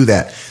can't do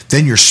that.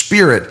 Then your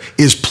spirit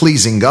is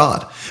pleasing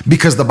God.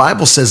 Because the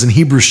Bible says in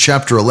Hebrews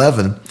chapter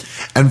 11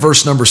 and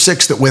verse number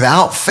 6 that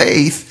without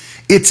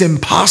faith, it's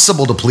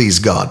impossible to please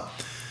God.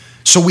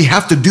 So we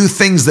have to do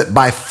things that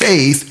by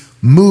faith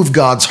move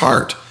God's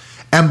heart,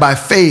 and by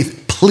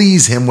faith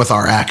please him with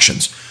our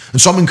actions. And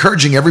so I'm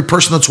encouraging every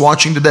person that's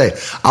watching today,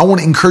 I want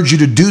to encourage you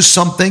to do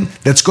something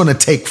that's going to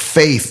take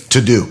faith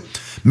to do.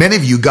 Many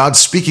of you, God's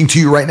speaking to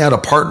you right now to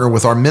partner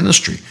with our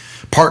ministry,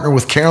 partner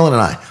with Carolyn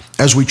and I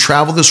as we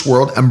travel this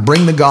world and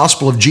bring the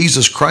gospel of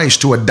Jesus Christ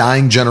to a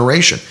dying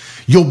generation.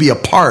 You'll be a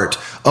part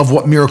of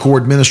what Miracle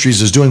Word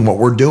Ministries is doing, what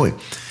we're doing.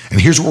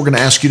 And here's what we're going to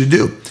ask you to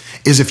do.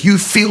 Is if you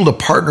feel to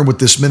partner with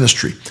this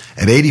ministry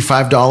at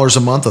 $85 a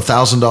month,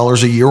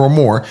 $1,000 a year or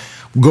more,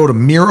 go to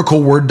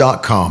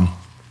miracleword.com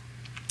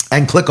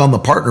and click on the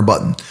partner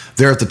button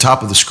there at the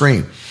top of the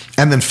screen,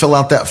 and then fill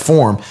out that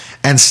form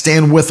and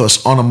stand with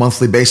us on a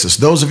monthly basis.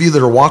 Those of you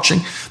that are watching,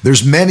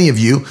 there's many of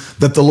you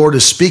that the Lord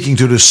is speaking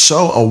to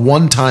sow a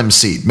one-time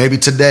seed. Maybe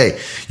today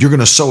you're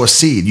going to sow a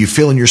seed. You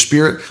feel in your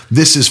spirit,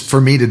 this is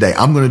for me today.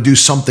 I'm going to do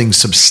something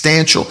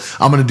substantial.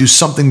 I'm going to do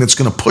something that's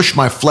going to push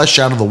my flesh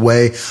out of the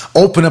way,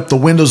 open up the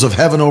windows of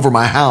heaven over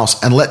my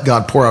house, and let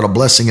God pour out a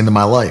blessing into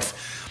my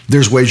life.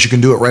 There's ways you can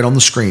do it right on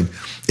the screen.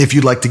 If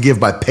you'd like to give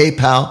by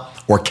PayPal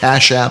or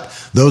Cash App,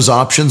 those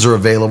options are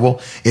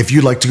available. If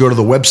you'd like to go to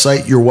the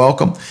website, you're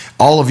welcome.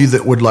 All of you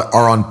that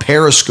are on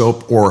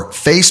Periscope or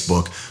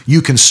Facebook,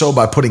 you can sow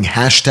by putting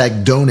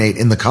 #donate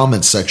in the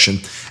comments section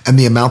and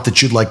the amount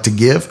that you'd like to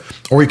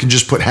give, or you can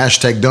just put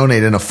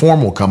 #donate and a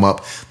form will come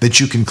up that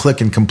you can click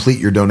and complete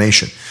your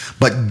donation.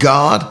 But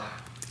God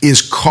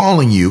is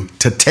calling you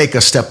to take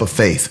a step of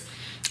faith.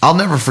 I'll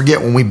never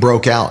forget when we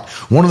broke out.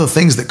 One of the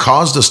things that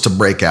caused us to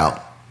break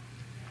out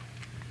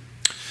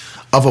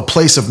of a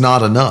place of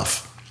not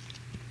enough.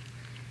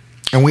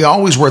 And we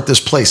always were at this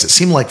place. It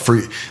seemed like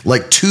for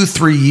like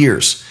 2-3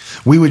 years,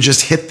 we would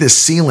just hit this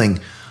ceiling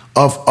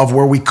of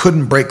where we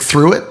couldn't break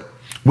through it.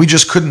 We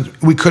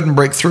couldn't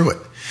break through it.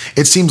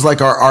 It seems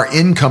like our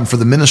income for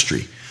the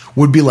ministry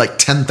would be like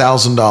 $10,000,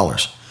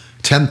 $10,000,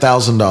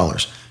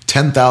 $10,000,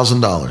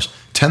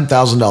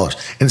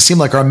 $10,000. And it seemed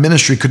like our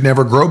ministry could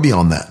never grow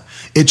beyond that.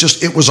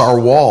 It was our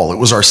wall. It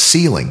was our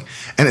ceiling.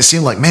 And it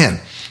seemed like, man,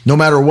 no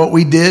matter what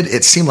we did,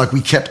 it seemed like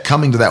we kept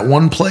coming to that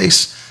one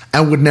place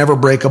and would never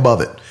break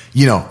above it.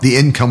 You know, the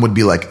income would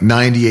be like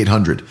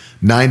 $9,800,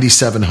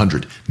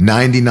 $9,700,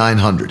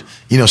 $9,900,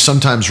 you know,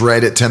 sometimes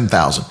right at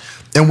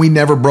 $10,000. And we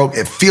never broke.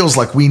 It feels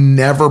like we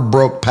never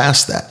broke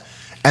past that.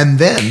 And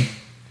then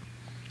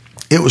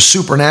it was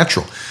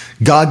supernatural.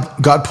 God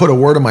put a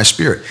word in my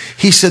spirit.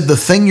 He said, the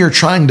thing you're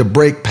trying to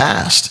break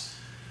past,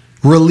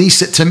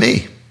 release it to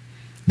me.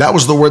 That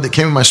was the word that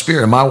came in my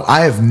spirit.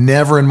 I have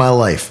never in my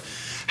life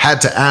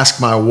had to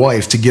ask my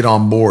wife to get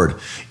on board,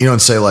 you know,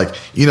 and say like,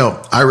 you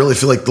know, I really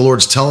feel like the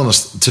Lord's telling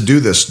us to do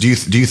this. Do you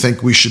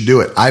think we should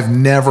do it? I've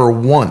never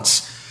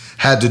once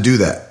had to do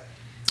that,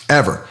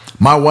 ever.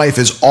 My wife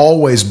has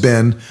always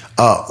been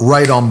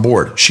right on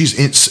board. She's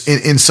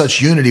in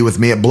such unity with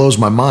me, it blows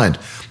my mind.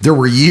 There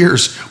were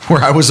years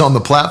where I was on the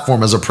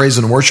platform as a praise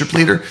and worship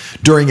leader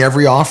during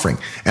every offering,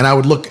 and I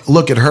would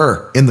look at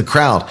her in the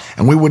crowd,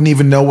 and we wouldn't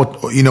even know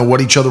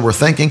what each other were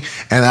thinking.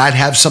 And I'd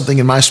have something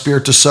in my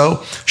spirit to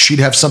sow, she'd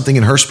have something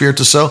in her spirit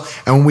to sow,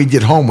 and when we'd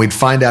get home, we'd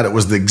find out it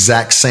was the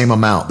exact same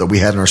amount that we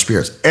had in our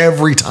spirits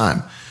every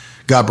time.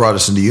 God brought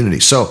us into unity.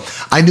 So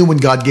I knew when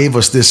God gave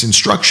us this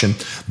instruction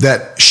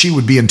that she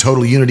would be in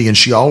total unity, and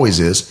she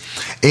always is.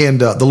 And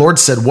the Lord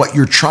said, what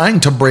you're trying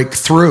to break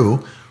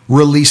through,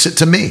 release it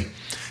to me.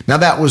 Now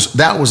that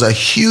was a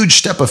huge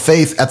step of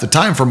faith at the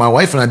time for my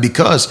wife and I,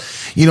 because,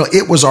 you know,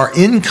 it was our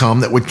income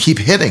that would keep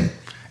hitting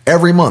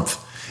every month.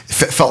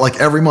 It felt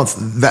like every month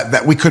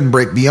that we couldn't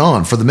break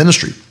beyond for the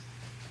ministry.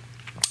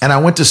 And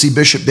I went to see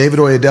Bishop David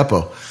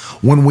Oyedepo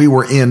when we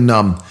were in,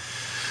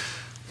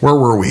 where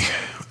were we?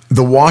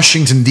 The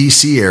Washington,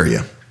 D.C.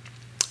 area.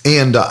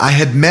 And I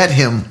had met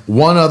him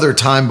one other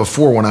time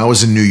before when I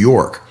was in New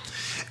York.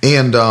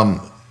 And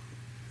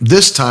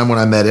this time when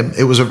I met him,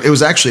 it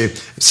was actually,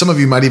 some of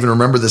you might even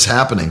remember this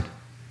happening.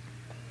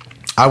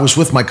 I was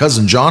with my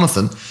cousin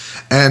Jonathan,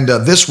 and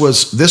this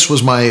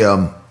was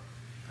my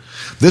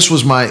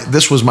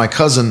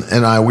cousin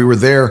and I. We were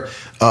there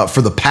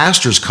for the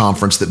pastors'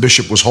 conference that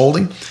Bishop was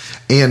holding,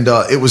 and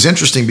it was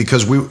interesting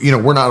because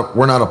we're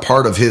not a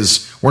part of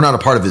his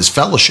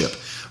fellowship.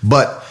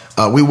 But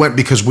we went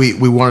because we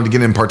wanted to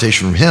get an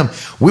impartation from him.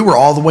 We were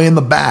all the way in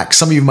the back.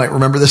 Some of you might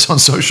remember this on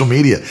social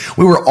media.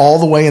 We were all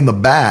the way in the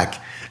back,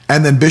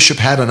 and then Bishop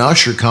had an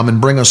usher come and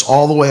bring us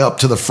all the way up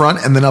to the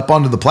front and then up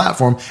onto the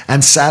platform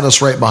and sat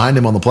us right behind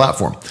him on the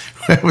platform.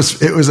 It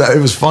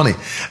was funny.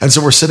 And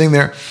so we're sitting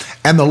there,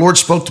 and the Lord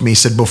spoke to me. He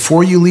said,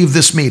 before you leave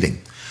this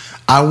meeting,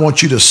 I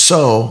want you to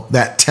sow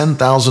that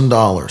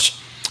 $10,000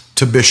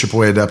 to Bishop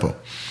Oyedepo.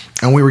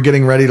 And we were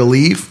getting ready to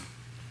leave.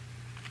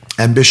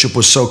 And Bishop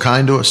was so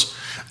kind to us.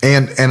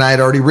 And I had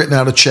already written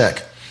out a check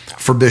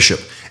for Bishop.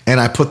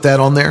 And I put that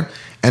on there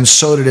and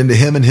sewed it into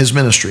him and his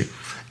ministry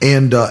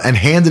and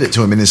handed it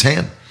to him in his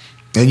hand.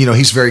 And, you know,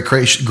 he's very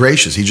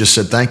gracious. He just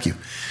said, thank you.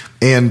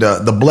 And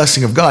the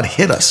blessing of God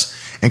hit us.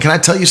 And can I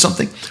tell you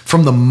something?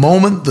 From the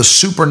moment the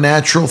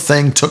supernatural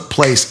thing took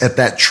place at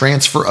that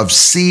transfer of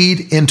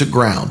seed into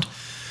ground,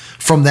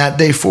 from that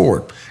day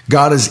forward,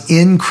 God has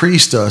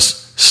increased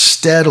us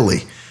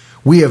steadily.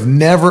 We have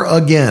never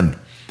again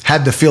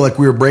had to feel like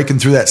we were breaking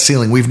through that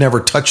ceiling. We've never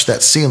touched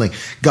that ceiling.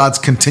 God's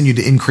continued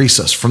to increase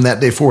us from that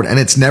day forward, and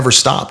it's never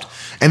stopped,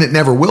 and it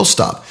never will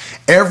stop.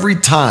 Every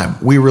time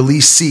we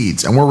release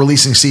seeds, and we're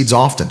releasing seeds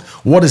often,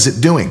 what is it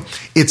doing?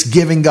 It's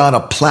giving God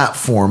a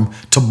platform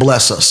to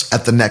bless us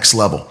at the next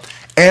level.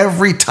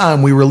 Every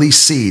time we release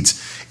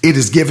seeds, it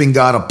is giving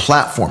God a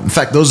platform. In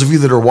fact, those of you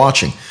that are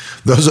watching,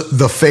 those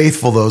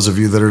of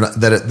you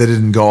that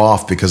didn't go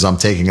off because I'm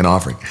taking an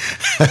offering,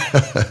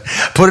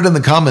 put it in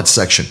the comments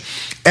section.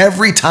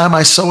 Every time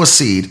I sow a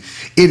seed,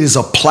 it is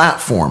a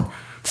platform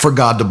for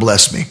God to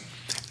bless me.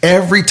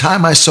 Every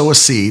time I sow a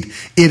seed,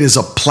 it is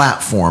a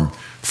platform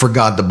for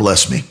God to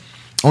bless me.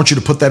 I want you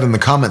to put that in the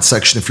comments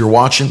section if you're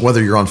watching,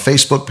 whether you're on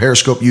Facebook,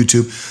 Periscope,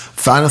 YouTube.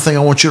 Final thing I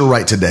want you to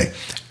write today.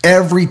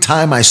 Every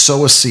time I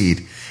sow a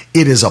seed,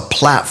 it is a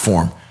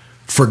platform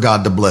for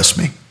God to bless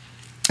me.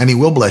 And He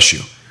will bless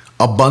you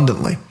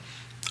abundantly.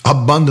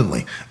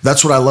 Abundantly.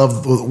 That's what I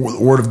love. The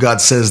Word of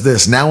God says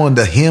this. Now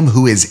unto Him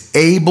who is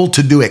able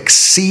to do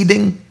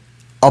exceeding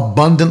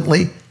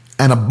abundantly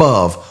and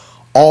above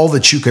all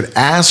that you could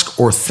ask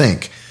or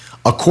think,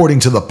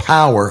 according to the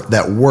power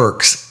that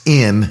works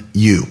in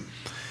you.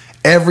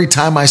 Every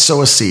time I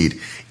sow a seed,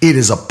 it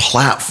is a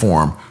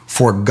platform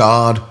for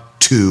God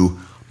to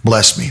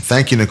bless me.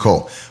 Thank you,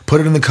 Nicole.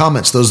 Put it in the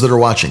comments, those that are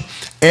watching.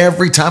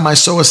 Every time I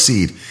sow a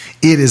seed,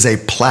 it is a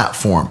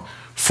platform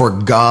for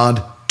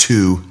God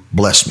to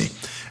bless me.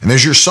 And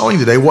as you're sowing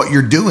today, what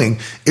you're doing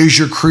is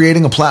you're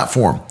creating a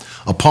platform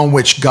upon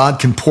which God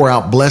can pour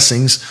out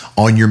blessings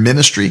on your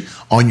ministry,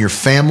 on your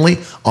family,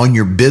 on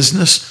your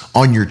business,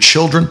 on your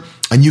children,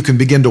 and you can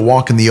begin to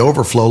walk in the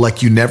overflow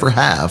like you never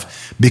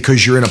have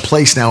because you're in a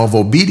place now of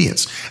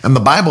obedience. And the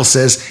Bible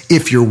says,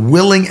 if you're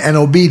willing and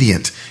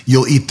obedient,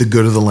 you'll eat the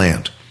good of the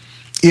land.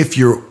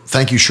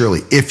 Thank you,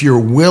 Shirley. If you're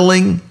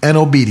willing and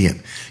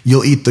obedient,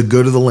 you'll eat the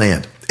good of the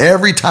land.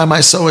 Every time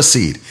I sow a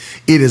seed,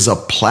 it is a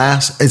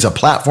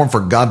platform for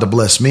God to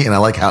bless me. And I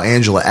like how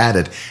Angela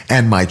added,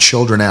 and my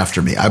children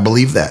after me. I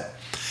believe that.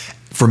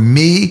 For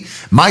me,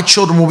 my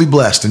children will be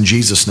blessed in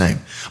Jesus' name.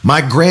 My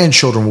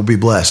grandchildren will be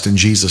blessed in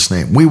Jesus'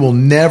 name. We will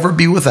never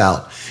be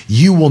without.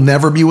 You will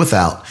never be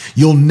without.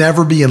 You'll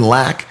never be in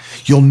lack.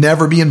 You'll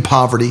never be in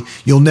poverty.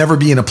 You'll never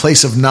be in a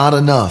place of not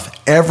enough.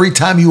 Every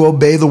time you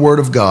obey the word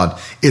of God,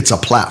 it's a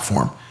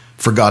platform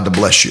for God to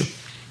bless you.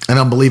 And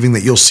I'm believing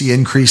that you'll see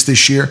increase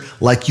this year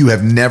like you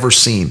have never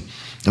seen.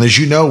 And as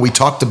you know, we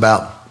talked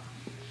about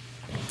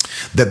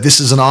that this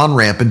is an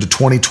on-ramp into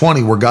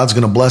 2020 where God's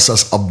going to bless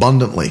us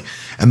abundantly.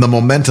 And the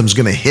momentum's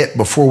going to hit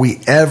before we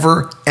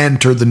ever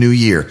enter the new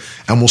year.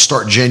 And we'll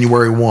start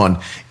January 1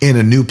 in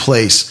a new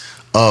place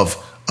of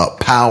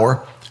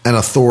power and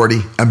authority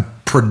and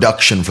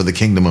production for the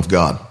kingdom of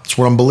God. That's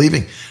what I'm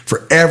believing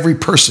for every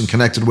person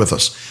connected with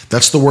us.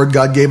 That's the word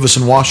God gave us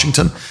in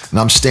Washington, and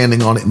I'm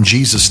standing on it in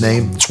Jesus'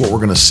 name. It's what we're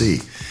going to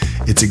see.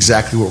 It's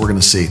exactly what we're going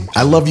to see.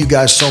 I love you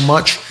guys so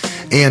much.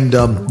 And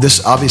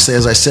this, obviously,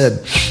 as I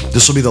said,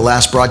 this will be the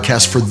last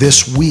broadcast for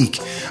this week.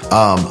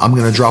 I'm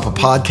going to drop a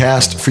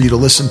podcast for you to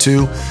listen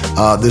to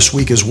this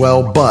week as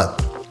well.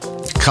 But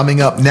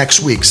coming up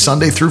next week,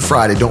 Sunday through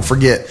Friday, don't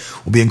forget,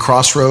 we'll be in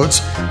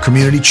Crossroads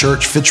Community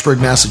Church, Fitchburg,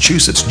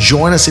 Massachusetts.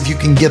 Join us if you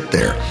can get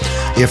there.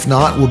 If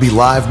not, we'll be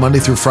live Monday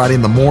through Friday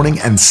in the morning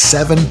and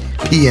 7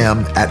 p.m.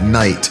 at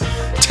night.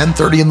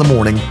 10:30 in the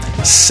morning,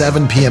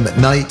 7 p.m. at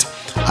night.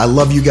 I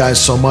love you guys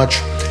so much.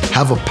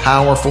 Have a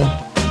powerful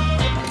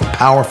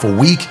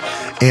week,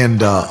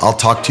 and I'll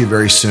talk to you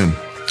very soon.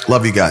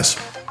 Love you guys.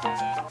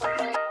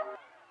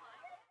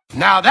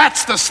 Now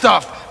that's the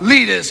stuff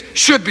leaders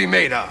should be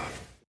made of.